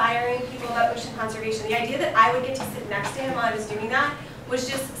was inspiring people about ocean conservation. The idea that I would get to sit next to him while I was doing that was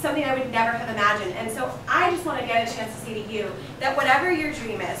just something I would never have imagined. And so I just want to get a chance to say to you that whatever your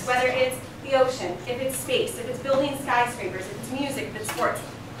dream is, whether it's the ocean, if it's space, if it's building skyscrapers, if it's music, if it's sports,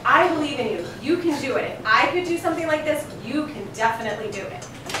 I believe in you. You can do it. If I could do something like this, you can definitely do it.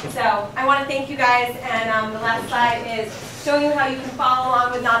 So I want to thank you guys, and the last slide is showing you how you can follow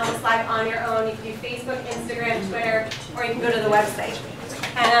along with Nautilus Live on your own. You can do Facebook, Instagram, Twitter, or you can go to the website.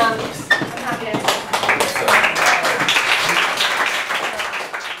 And